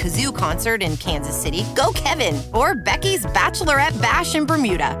Kevin's Kazoo Concert in Kansas City, go Kevin, or Becky's Bachelorette Bash in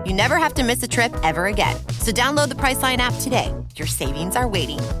Bermuda, you never have to miss a trip ever again. So download the Priceline app today. Your savings are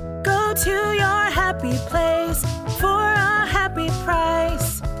waiting. Go to your happy place for a happy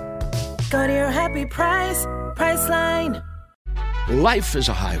price. Go to your happy price, Priceline. Life is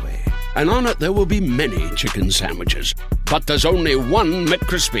a highway, and on it there will be many chicken sandwiches. But there's only one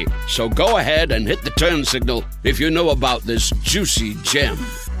McCrispy. So go ahead and hit the turn signal if you know about this juicy gem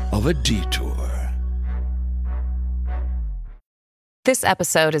of a detour. This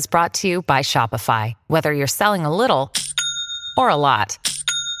episode is brought to you by Shopify. Whether you're selling a little or a lot,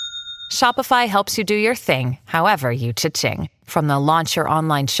 Shopify helps you do your thing, however you cha-ching. From the launch your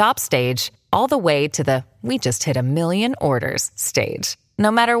online shop stage, all the way to the we just hit 1 million orders stage.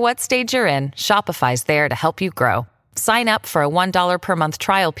 No matter what stage you're in, Shopify's there to help you grow. Sign up for a $1 per month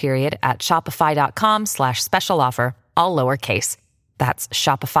trial period at shopify.com/special offer, all lowercase. That's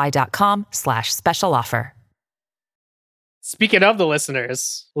shopify.com/special offer. Speaking of the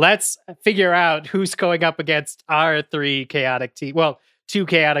listeners, let's figure out who's going up against our 3 chaotic teams. Well, 2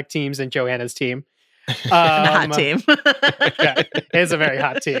 chaotic teams and Joanna's team. Hot team. Yeah, it's a very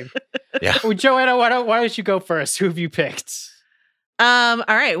hot team. Yeah. Well, Joanna, why don't you go first? Who have you picked? All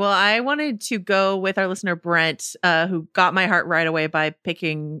right. Well, I wanted to go with our listener Brent, who got my heart right away by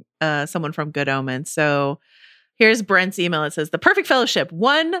picking someone from Good Omens. So here's Brent's email. It says, the perfect fellowship: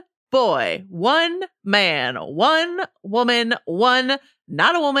 1 boy, 1 man, 1 woman, 1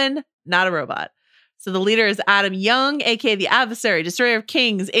 not a woman, not a robot. So the leader is Adam Young, aka the Adversary, Destroyer of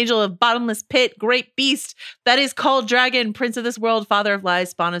Kings, Angel of Bottomless Pit, Great Beast, that is called Dragon, Prince of this World, Father of Lies,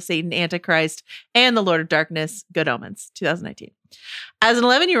 Spawn of Satan, Antichrist, and the Lord of Darkness. Good Omens, 2019. As an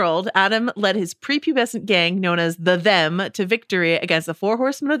 11-year-old, Adam led his prepubescent gang, known as the Them, to victory against the 4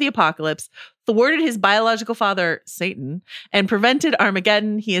 horsemen of the apocalypse, thwarted his biological father, Satan, and prevented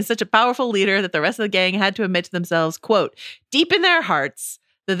Armageddon. He is such a powerful leader that the rest of the gang had to admit to themselves, quote, deep in their hearts,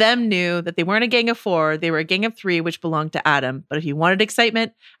 the Them knew that they weren't a gang of 4, they were a gang of 3, which belonged to Adam. But if he wanted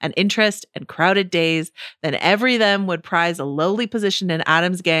excitement and interest and crowded days, then every Them would prize a lowly position in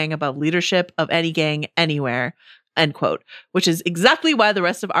Adam's gang above leadership of any gang anywhere, end quote, which is exactly why the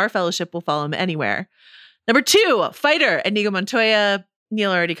rest of our fellowship will follow him anywhere. Number 2, fighter, Inigo Montoya.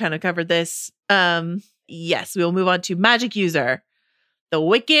 Neil already kind of covered this. Yes, we will move on to magic user. The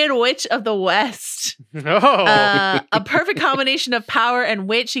Wicked Witch of the West. A perfect combination of power and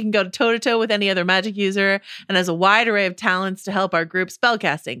wit. She can go toe-to-toe with any other magic user and has a wide array of talents to help our group: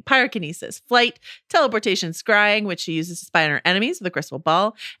 spellcasting, pyrokinesis, flight, teleportation, scrying, which she uses to spy on her enemies with a crystal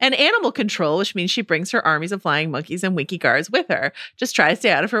ball, and animal control, which means she brings her armies of flying monkeys and winky guards with her. Just try to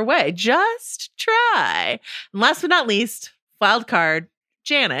stay out of her way. Just try. And last but not least, wild card,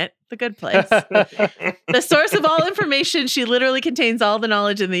 Janet, the Good Place. The source of all information. She literally contains all the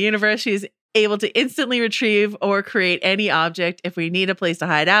knowledge in the universe. She's able to instantly retrieve or create any object if we need a place to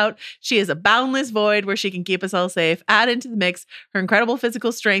hide out. She is a boundless void where she can keep us all safe. Add into the mix her incredible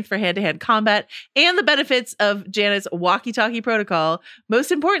physical strength for hand-to-hand combat and the benefits of Janet's walkie-talkie protocol.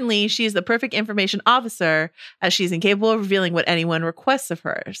 Most importantly, she is the perfect information officer as she's incapable of revealing what anyone requests of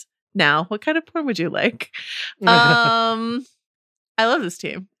hers. Now, what kind of porn would you like? I love this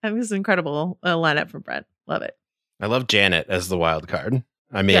team. I think this is an incredible lineup from Brent. Love it. I love Janet as the wild card.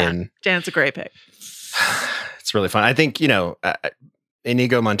 I mean, Janet's a great pick. It's really fun. I think,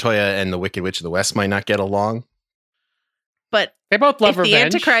 Inigo Montoya and the Wicked Witch of the West might not get along. But they both love if the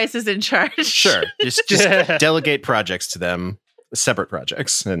revenge. Antichrist is in charge. Sure. Just delegate projects to them, separate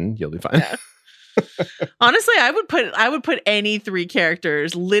projects, and you'll be fine. Yeah. Honestly, I would put any three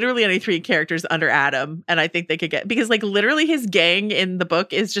characters, literally any three characters under Adam, and I think they could get, because like literally his gang in the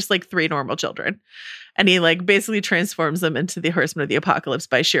book is just like three normal children. And he like basically transforms them into the Horsemen of the Apocalypse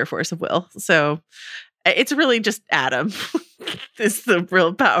by sheer force of will. So it's really just Adam. It's the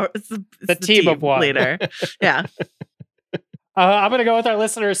real power. It's the team of one leader. Yeah. I'm going to go with our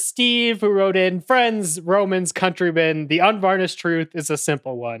listener, Steve, who wrote in, friends, Romans, countrymen, the unvarnished truth is a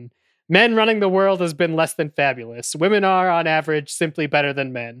simple one. Men running the world has been less than fabulous. Women are, on average, simply better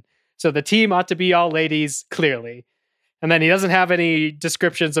than men. So the team ought to be all ladies, clearly. And then he doesn't have any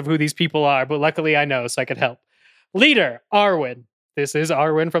descriptions of who these people are, but luckily I know, so I could help. Leader, Arwen. This is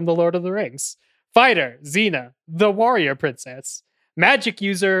Arwen from The Lord of the Rings. Fighter, Xena, the warrior princess. Magic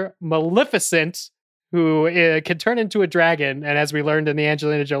user, Maleficent, who can turn into a dragon, and as we learned in the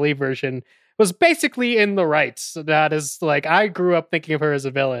Angelina Jolie version, was basically in the right. So that is like, I grew up thinking of her as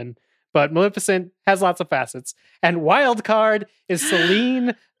a villain, but Maleficent has lots of facets. And wild card is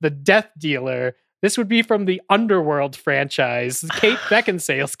Celine, the death dealer. This would be from the Underworld franchise, Kate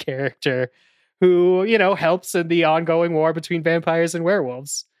Beckinsale's character, who, helps in the ongoing war between vampires and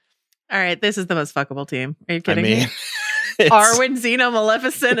werewolves. All right, this is the most fuckable team. Are you kidding me? Arwen, Xena,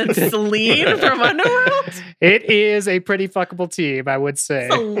 Maleficent, and Celine from Underworld? It is a pretty fuckable team, I would say.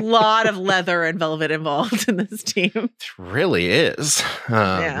 There's a lot of leather and velvet involved in this team. It really is.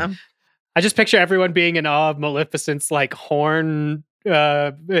 Yeah. I just picture everyone being in awe of Maleficent's like horn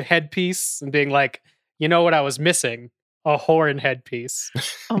headpiece and being like, you know what I was missing? A horn headpiece.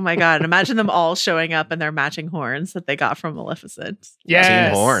 Oh my God. Imagine them all showing up in their matching horns that they got from Maleficent. Yes.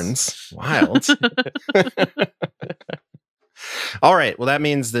 Team horns. Wild. All right. Well, that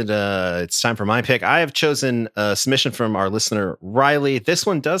means that it's time for my pick. I have chosen a submission from our listener, Riley. This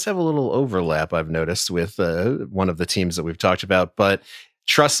one does have a little overlap, I've noticed, with one of the teams that we've talked about, but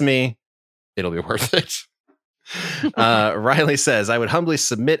trust me, it'll be worth it. Riley says, I would humbly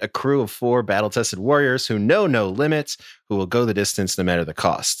submit a crew of 4 battle-tested warriors who know no limits, who will go the distance no matter the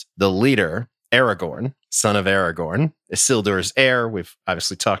cost. The leader, Aragorn, son of Aragorn, Isildur's heir. We've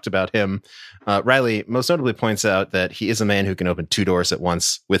obviously talked about him. Riley most notably points out that he is a man who can open 2 doors at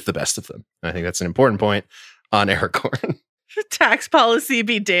once with the best of them. I think that's an important point on Aragorn. Tax policy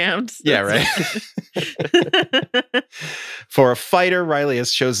be damned. Yeah, right. For a fighter, Riley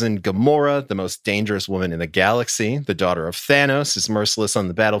has chosen Gamora, the most dangerous woman in the galaxy. The daughter of Thanos is merciless on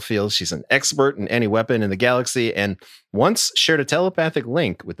the battlefield. She's an expert in any weapon in the galaxy and once shared a telepathic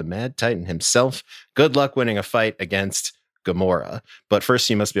link with the Mad Titan himself. Good luck winning a fight against Gamora. But first,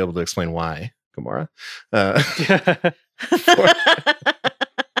 you must be able to explain why, Gamora.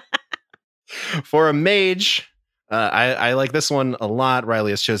 For a mage, I like this one a lot.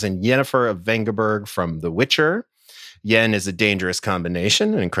 Riley has chosen Yennefer of Vengerberg from The Witcher. Yen is a dangerous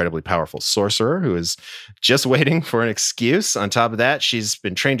combination, an incredibly powerful sorcerer who is just waiting for an excuse. On top of that, she's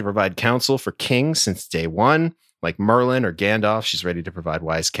been trained to provide counsel for kings since day one. Like Merlin or Gandalf, she's ready to provide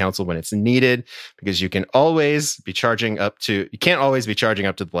wise counsel when it's needed, because you can't always be charging up to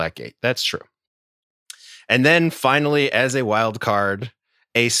the Black Gate. That's true. And then finally, as a wild card,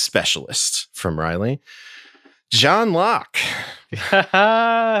 a specialist from Riley, John Locke.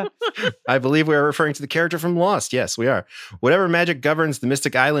 I believe we are referring to the character from Lost. Yes, we are. Whatever magic governs the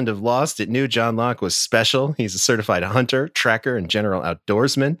mystic island of Lost, it knew John Locke was special. He's a certified hunter, tracker, and general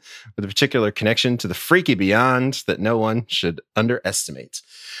outdoorsman with a particular connection to the freaky beyond that no one should underestimate.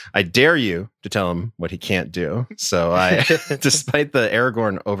 I dare you to tell him what he can't do. So despite the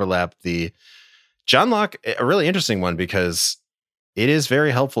Aragorn overlap, the John Locke, a really interesting one, because it is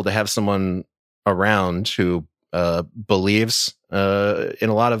very helpful to have someone around who believes in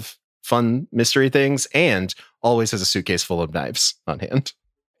a lot of fun mystery things and always has a suitcase full of knives on hand.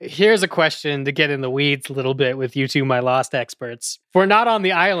 Here's a question to get in the weeds a little bit with you two, my Lost experts. If we're not on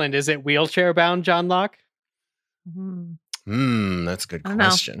the island, is it wheelchair bound, John Locke? That's a good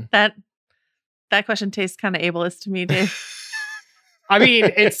question. That question tastes kind of ableist to me, Dave. I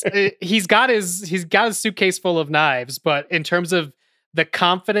mean, he's got his suitcase full of knives, but in terms of the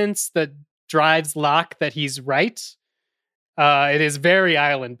confidence that drives Locke that he's right, it is very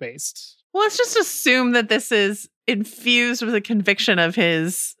island based. Well, let's just assume that this is infused with a conviction of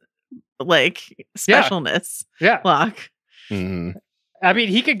his specialness. Yeah. Locke. Mm-hmm. I mean,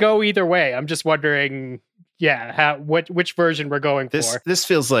 he could go either way. I'm just wondering, which version we're going for. This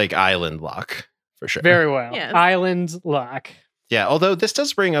feels like Island Locke for sure. Very well. Yeah. Island Locke. Yeah, although this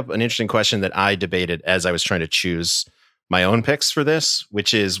does bring up an interesting question that I debated as I was trying to choose my own picks for this,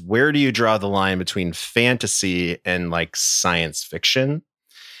 which is where do you draw the line between fantasy and like science fiction?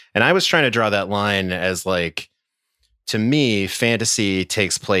 And I was trying to draw that line as like, to me, fantasy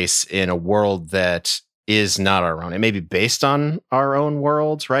takes place in a world that is not our own. It may be based on our own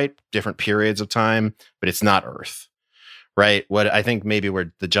worlds, right? Different periods of time, but it's not Earth, right? What I think maybe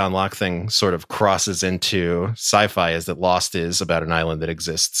where the John Locke thing sort of crosses into sci-fi is that Lost is about an island that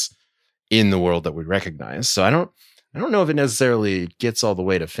exists in the world that we recognize. So I don't know if it necessarily gets all the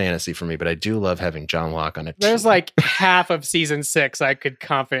way to fantasy for me, but I do love having John Locke on it. There's like half of season 6 I could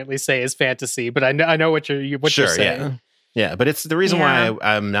confidently say is fantasy, but I know what you're saying. Yeah, but it's the reason why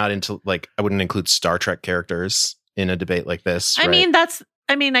I'm not into, like, I wouldn't include Star Trek characters in a debate like this. I mean,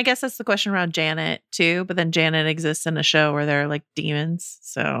 I guess that's the question around Janet too, but then Janet exists in a show where they're like demons.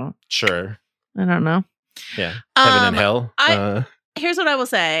 So sure. I don't know. Yeah. Heaven and hell. Here's what I will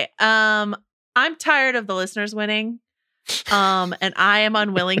say. I'm tired of the listeners winning. And I am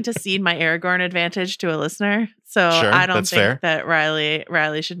unwilling to cede my Aragorn advantage to a listener. So sure, I don't think fair. that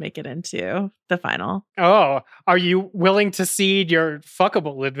Riley should make it into the final. Oh, are you willing to cede your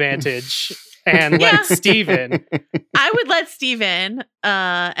fuckable advantage and let Steve in? I would let Steve in.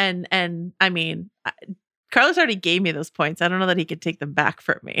 And I mean, Carlos already gave me those points. I don't know that he could take them back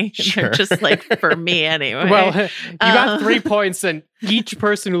from me. Sure. They're just like for me anyway. Well, you got 3 points, and each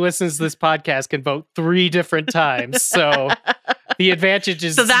person who listens to this podcast can vote 3 different times. So the advantage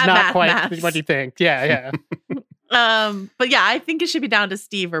is not quite what you think. Yeah. But yeah, I think it should be down to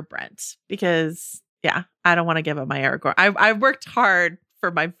Steve or Brent because I don't want to give up my Aragorn. I worked hard for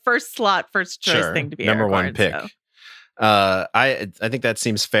my first choice thing to be number Aragorn, 1 pick. So. I think that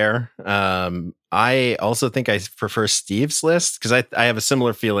seems fair. I also think I prefer Steve's list because I have a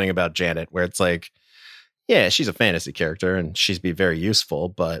similar feeling about Janet, where it's like, yeah, she's a fantasy character and she'd be very useful,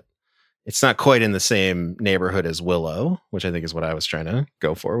 but it's not quite in the same neighborhood as Willow, which I think is what I was trying to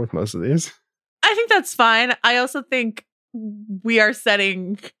go for with most of these. I think that's fine. I also think we are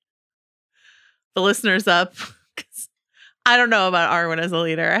setting the listeners up. I don't know about Arwen as a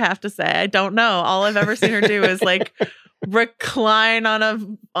leader. I have to say, I don't know. All I've ever seen her do is like recline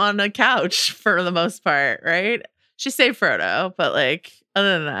on a couch for the most part, right? She saved Frodo, but like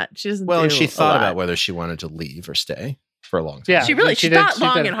other than that, she doesn't. Well, and she thought about whether she wanted to leave or stay for a long time. Yeah, she thought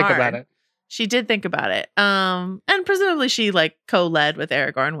long and hard about it. She did think about it. And presumably she like co-led with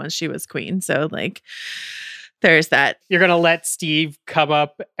Aragorn when she was queen. So like, there's that. You're gonna let Steve come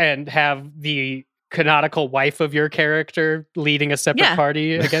up and have the canonical wife of your character leading a separate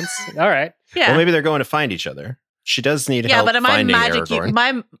party against. All right. Yeah. Well, maybe they're going to find each other. She does need help but finding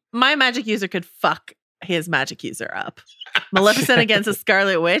Aragorn. My magic user could fuck his magic user up. Maleficent against a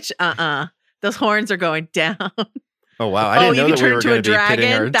Scarlet Witch. Those horns are going down. Oh wow! I didn't know that we were going to be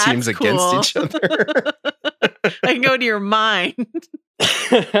pitting our That's teams cool. against each other. I can go to your mind.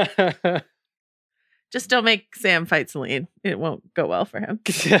 Just don't make Sam fight Celine. It won't go well for him.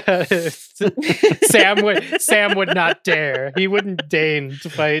 Sam would not dare. He wouldn't deign to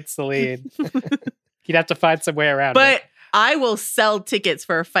fight Celine. He'd have to find some way around it. But I will sell tickets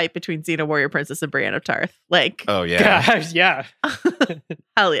for a fight between Xena Warrior Princess and Brienne of Tarth. Like, oh yeah, gosh, yeah.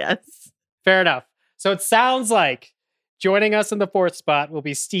 Hell yes. Fair enough. So it sounds like joining us in the 4th spot will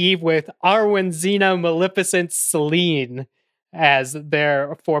be Steve with Arwen, Xena, Maleficent, Celine as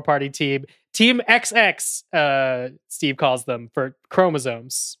their 4-party team. Team XX, Steve calls them, for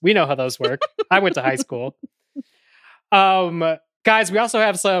chromosomes. We know how those work. I went to high school. Guys, we also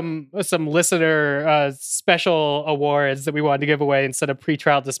have some listener special awards that we wanted to give away instead of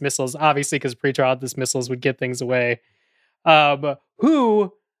pretrial dismissals, obviously, because pretrial dismissals would give things away.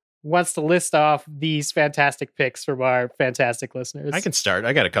 Who wants to list off these fantastic picks from our fantastic listeners? I can start.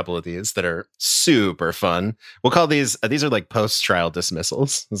 I got a couple of these that are super fun. We'll call these are like post-trial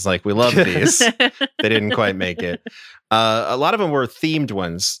dismissals. It's like, we love these. They didn't quite make it. A lot of them were themed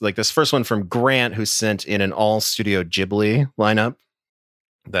ones. Like this first one from Grant, who sent in an all Studio Ghibli lineup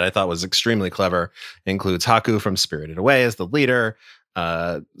that I thought was extremely clever. It includes Haku from Spirited Away as the leader,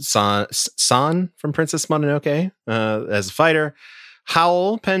 San from Princess Mononoke as a fighter,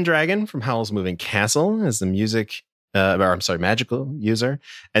 Howl Pendragon from Howl's Moving Castle as the music magical user.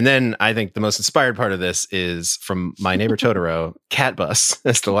 And then I think the most inspired part of this is from My Neighbor Totoro, Cat Bus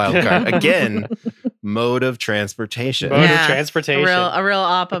as the wild card. Again, mode of transportation. A real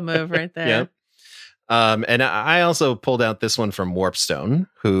Appa move right there. Yep. And I also pulled out this one from Warpstone,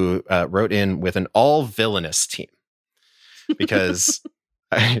 who wrote in with an all villainous team because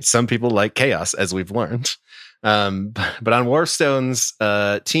some people like chaos, as we've learned. But on Warpstone's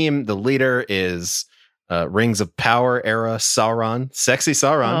team, the leader is Rings of Power era Sauron, sexy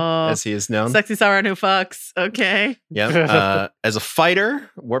Sauron, as he is known. Sexy Sauron who fucks. Okay. Yeah. As a fighter,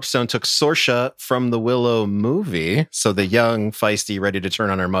 Warpstone took Sorsha from the Willow movie. So the young, feisty, ready to turn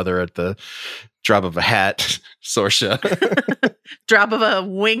on her mother at the drop of a hat, Sorsha. Drop of a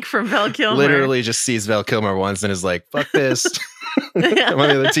wink from Val Kilmer. Literally just sees Val Kilmer once and is like, fuck this. I'm on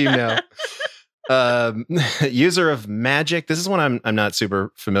the other team now. User of magic. This is one I'm not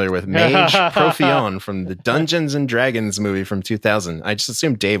super familiar with. Mage Profion from the Dungeons and Dragons movie from 2000. I just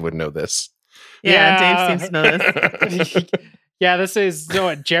assume Dave would know this. Yeah, Dave seems to know this. Yeah, this is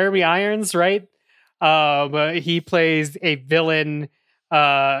Jeremy Irons, right? He plays a villain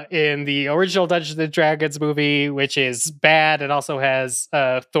in the original Dungeons and Dragons movie, which is bad. It also has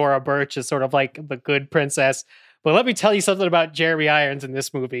Thora Birch as sort of like the good princess. But let me tell you something about Jeremy Irons in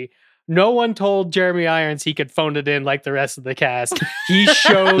this movie. No one told Jeremy Irons he could phone it in like the rest of the cast. He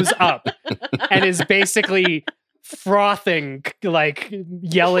shows up and is basically frothing, like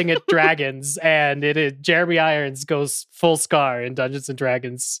yelling at dragons. And Jeremy Irons goes full Scar in Dungeons and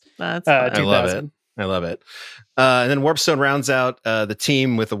Dragons. That's I love it. And then Warpstone rounds out the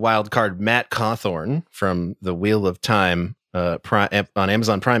team with the wild card Matt Cawthorn from The Wheel of Time on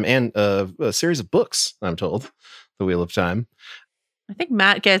Amazon Prime and a series of books, I'm told. The Wheel of Time. I think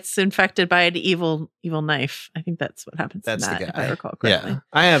Matt gets infected by an evil knife. I think that's what happens to Matt, if I recall correctly. Yeah,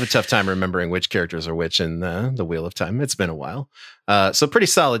 I have a tough time remembering which characters are which in the Wheel of Time. It's been a while. So pretty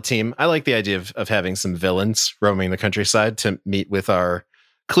solid team. I like the idea of having some villains roaming the countryside to meet with our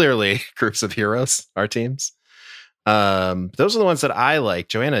clearly groups of heroes, our teams. Those are the ones that I like.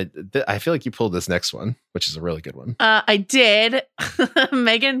 Joanna, I feel like you pulled this next one, which is a really good one. I did.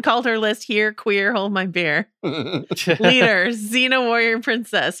 Megan called her list here, queer, hold my beer. Leader, Xena Warrior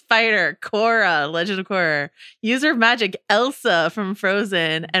Princess. Fighter, Korra, Legend of Korra. User of magic, Elsa from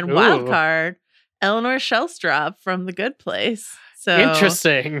Frozen. And wildcard, Eleanor Shellstrop from The Good Place. So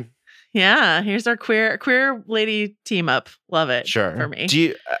interesting. Yeah, here's our queer lady team up. Love it. Sure. For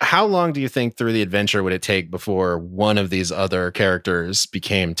me. How long do you think through the adventure would it take before one of these other characters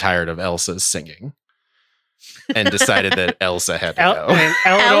became tired of Elsa's singing and decided that Elsa had to go? And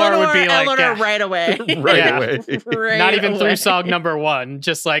Eleanor would be like, Eleanor right away. away. Not even through song number 1.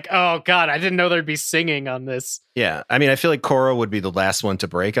 Just like, oh God, I didn't know there'd be singing on this. Yeah. I mean, I feel like Korra would be the last one to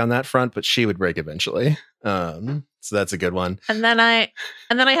break on that front, but she would break eventually. So that's a good one. And then I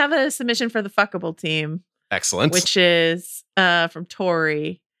have a submission for the fuckable team. Excellent. Which is from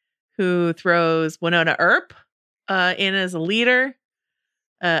Tori, who throws Winona Earp in as a leader,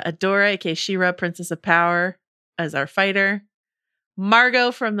 Adora, aka She-Ra, Princess of Power, as our fighter,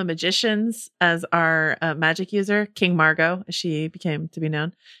 Margot from The Magicians as our magic user, King Margot, as she became to be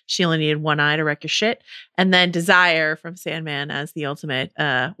known. She only needed one eye to wreck your shit. And then Desire from Sandman as the ultimate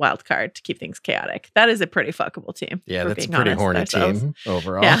wild card to keep things chaotic. That is a pretty fuckable team. Yeah, that's a pretty horny team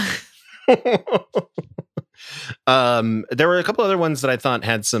overall. Yeah. There were a couple other ones that I thought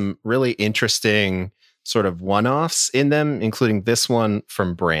had some really interesting sort of one-offs in them, including this one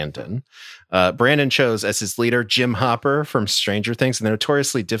from Brandon. Brandon chose as his leader Jim Hopper from Stranger Things, and they're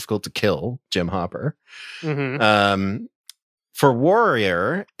notoriously difficult to kill, Jim Hopper. Mm-hmm. For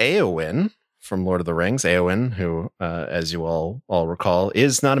Warrior, Éowyn from Lord of the Rings, Éowyn, who, as you all recall,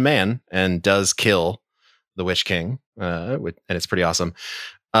 is not a man and does kill the Witch King, and it's pretty awesome.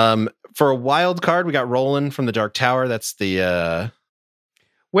 For a wild card, we got Roland from the Dark Tower. That's the...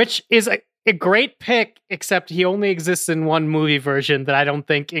 Which is a great pick, except he only exists in one movie version that I don't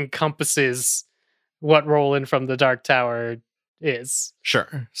think encompasses what Roland from the Dark Tower is.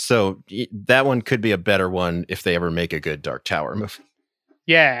 Sure. So that one could be a better one if they ever make a good Dark Tower movie.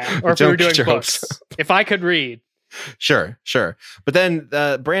 Yeah, or if we were doing books. If I could read. Sure. But then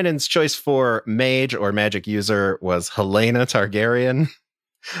Brandon's choice for mage or magic user was Helena Targaryen.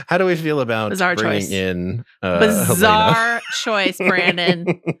 How do we feel about bizarre bringing choice. In bizarre Helena? Choice,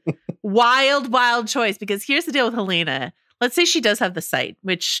 Brandon? wild choice, because here's the deal with Helena. Let's say she does have the sight,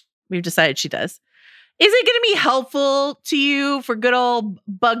 which we've decided she does. Is it going to be helpful to you for good old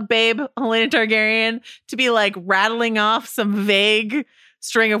bug babe Helena Targaryen to be like rattling off some vague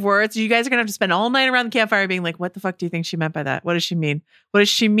string of words? You guys are going to have to spend all night around the campfire being like, what the fuck do you think she meant by that? What does she mean? What does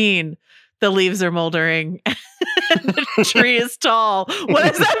she mean? the leaves are moldering and the tree is tall. What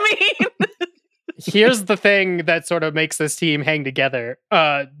does that mean? Here's the thing that sort of makes this team hang together.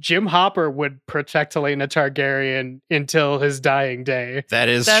 Jim Hopper would protect Helena Targaryen until his dying day.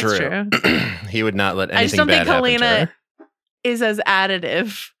 That's true. He would not let anything bad happen. I just don't think Helena Helena is as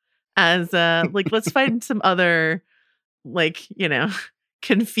additive as let's find some other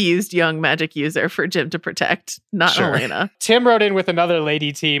confused young magic user for Jim to protect, not Helena. Tim wrote in with another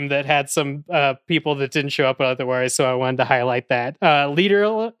lady team that had some people that didn't show up otherwise, so I wanted to highlight that.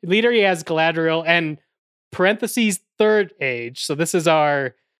 Leader he has Galadriel and parentheses third age. So this is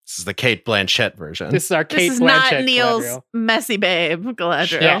the Cate Blanchett version. This is our Cate Blanchett. This is not Neil's Galadriel. Messy babe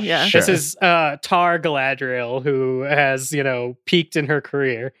Galadriel. Yeah. This is Tar Galadriel, who has peaked in her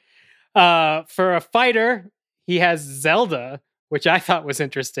career. For a fighter, he has Zelda, which I thought was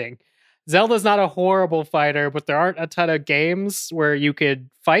interesting. Zelda's not a horrible fighter, but there aren't a ton of games where you could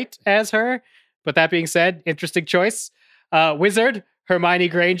fight as her. But that being said, interesting choice. Wizard, Hermione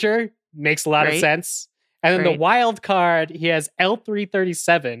Granger, makes a lot of sense. And then the wild card, he has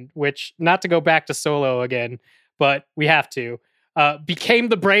L337, which, not to go back to Solo again, but we have to, became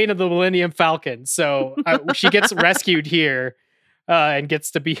the brain of the Millennium Falcon. So she gets rescued here and gets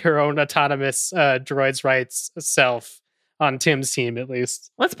to be her own autonomous droid's rights self. On Tim's team, at least.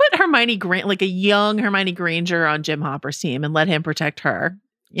 Let's put Hermione a young Hermione Granger on Jim Hopper's team and let him protect her,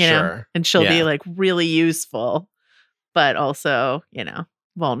 you know? And she'll be really useful, but also,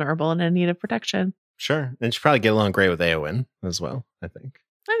 vulnerable and in need of protection. Sure. And she'll probably get along great with Eowyn as well, I think.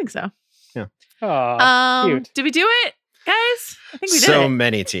 I think so. Yeah. Aww, cute. Did we do it, guys? I think we did so it.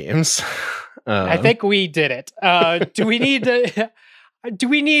 many teams. I think we did it. Do we need to... Do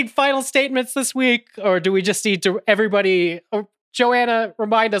we need final statements this week, or do we just need to everybody? Joanna,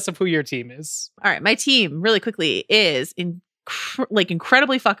 remind us of who your team is. All right, my team, really quickly, is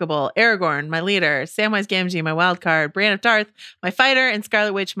incredibly fuckable. Aragorn, my leader. Samwise Gamgee, my wild card. Brienne of Tarth, my fighter, and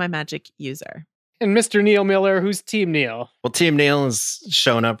Scarlet Witch, my magic user. And Mr. Neil Miller, who's Team Neil? Well, Team Neil is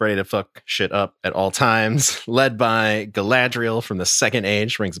showing up ready to fuck shit up at all times, led by Galadriel from the Second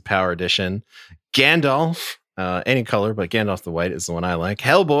Age, Rings of Power edition. Gandalf. Any color, but Gandalf the White is the one I like.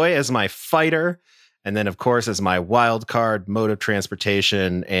 Hellboy as my fighter. And then, of course, as my wild card, mode of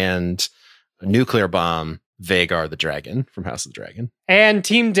transportation, and nuclear bomb, Vagar the Dragon from House of the Dragon. And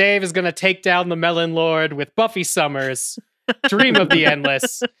Team Dave is going to take down the Melon Lord with Buffy Summers, Dream of the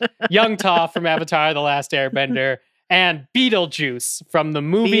Endless, Young Toph from Avatar The Last Airbender, and Beetlejuice from the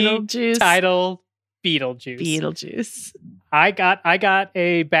movie titled Beetlejuice. I got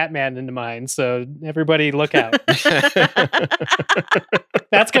a Batman into mind, so everybody look out.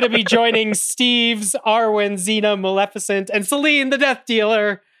 That's going to be joining Steve's, Arwen, Xena, Maleficent, and Celine the Death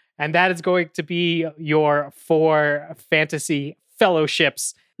Dealer. And that is going to be your 4 fantasy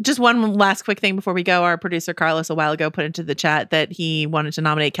fellowships. Just one last quick thing before we go. Our producer Carlos a while ago put into the chat that he wanted to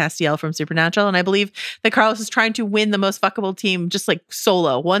nominate Castiel from Supernatural, and I believe that Carlos is trying to win the most fuckable team, just one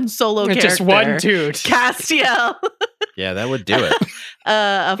solo character, just one dude, Castiel. Yeah, that would do it.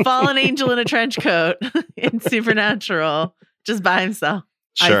 A fallen angel in a trench coat in Supernatural, just by himself.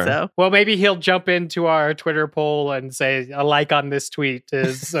 Sure. Well, maybe he'll jump into our Twitter poll and say a like on this tweet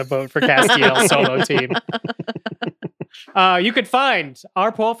is a vote for Castiel solo team. You could find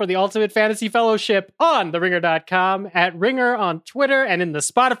our poll for the Ultimate Fantasy Fellowship on theringer.com, at Ringer on Twitter, and in the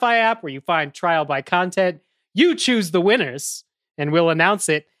Spotify app where you find Trial by Content. You choose the winners, and we'll announce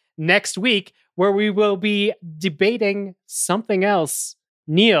it next week, where we will be debating something else.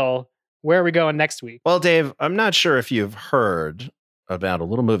 Neil, where are we going next week? Well, Dave, I'm not sure if you've heard about a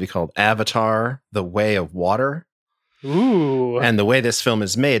little movie called Avatar: The Way of Water. Ooh. And the way this film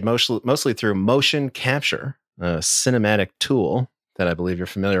is made, mostly through motion capture, a cinematic tool that I believe you're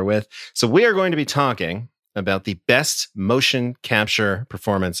familiar with. So we are going to be talking about the best motion capture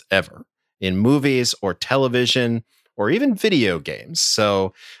performance ever in movies or television or even video games.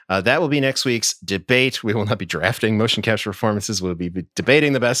 So that will be next week's debate. We will not be drafting motion capture performances. We'll be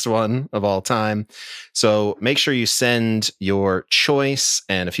debating the best one of all time. So make sure you send your choice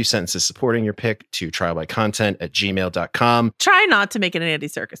and a few sentences supporting your pick to trialbycontent@gmail.com. Try not to make it an Andy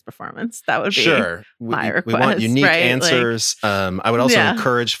Serkis performance. That would be my request. We want unique right? answers. I would also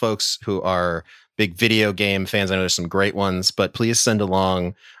encourage folks who are big video game fans. I know there's some great ones, but please send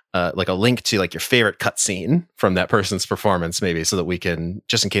along a link to your favorite cutscene from that person's performance, maybe, so that we can,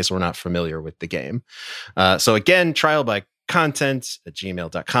 just in case we're not familiar with the game. So again,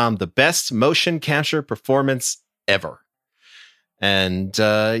 trialbycontent@gmail.com, the best motion capture performance ever. And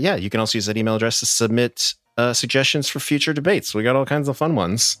you can also use that email address to submit suggestions for future debates. We got all kinds of fun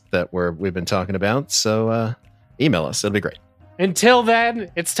ones that we've been talking about. So email us. It'll be great. Until then,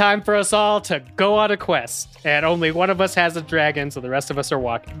 it's time for us all to go on a quest. And only one of us has a dragon, so the rest of us are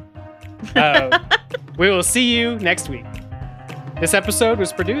walking. We will see you next week. This episode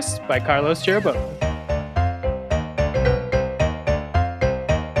was produced by Carlos Cheruboni.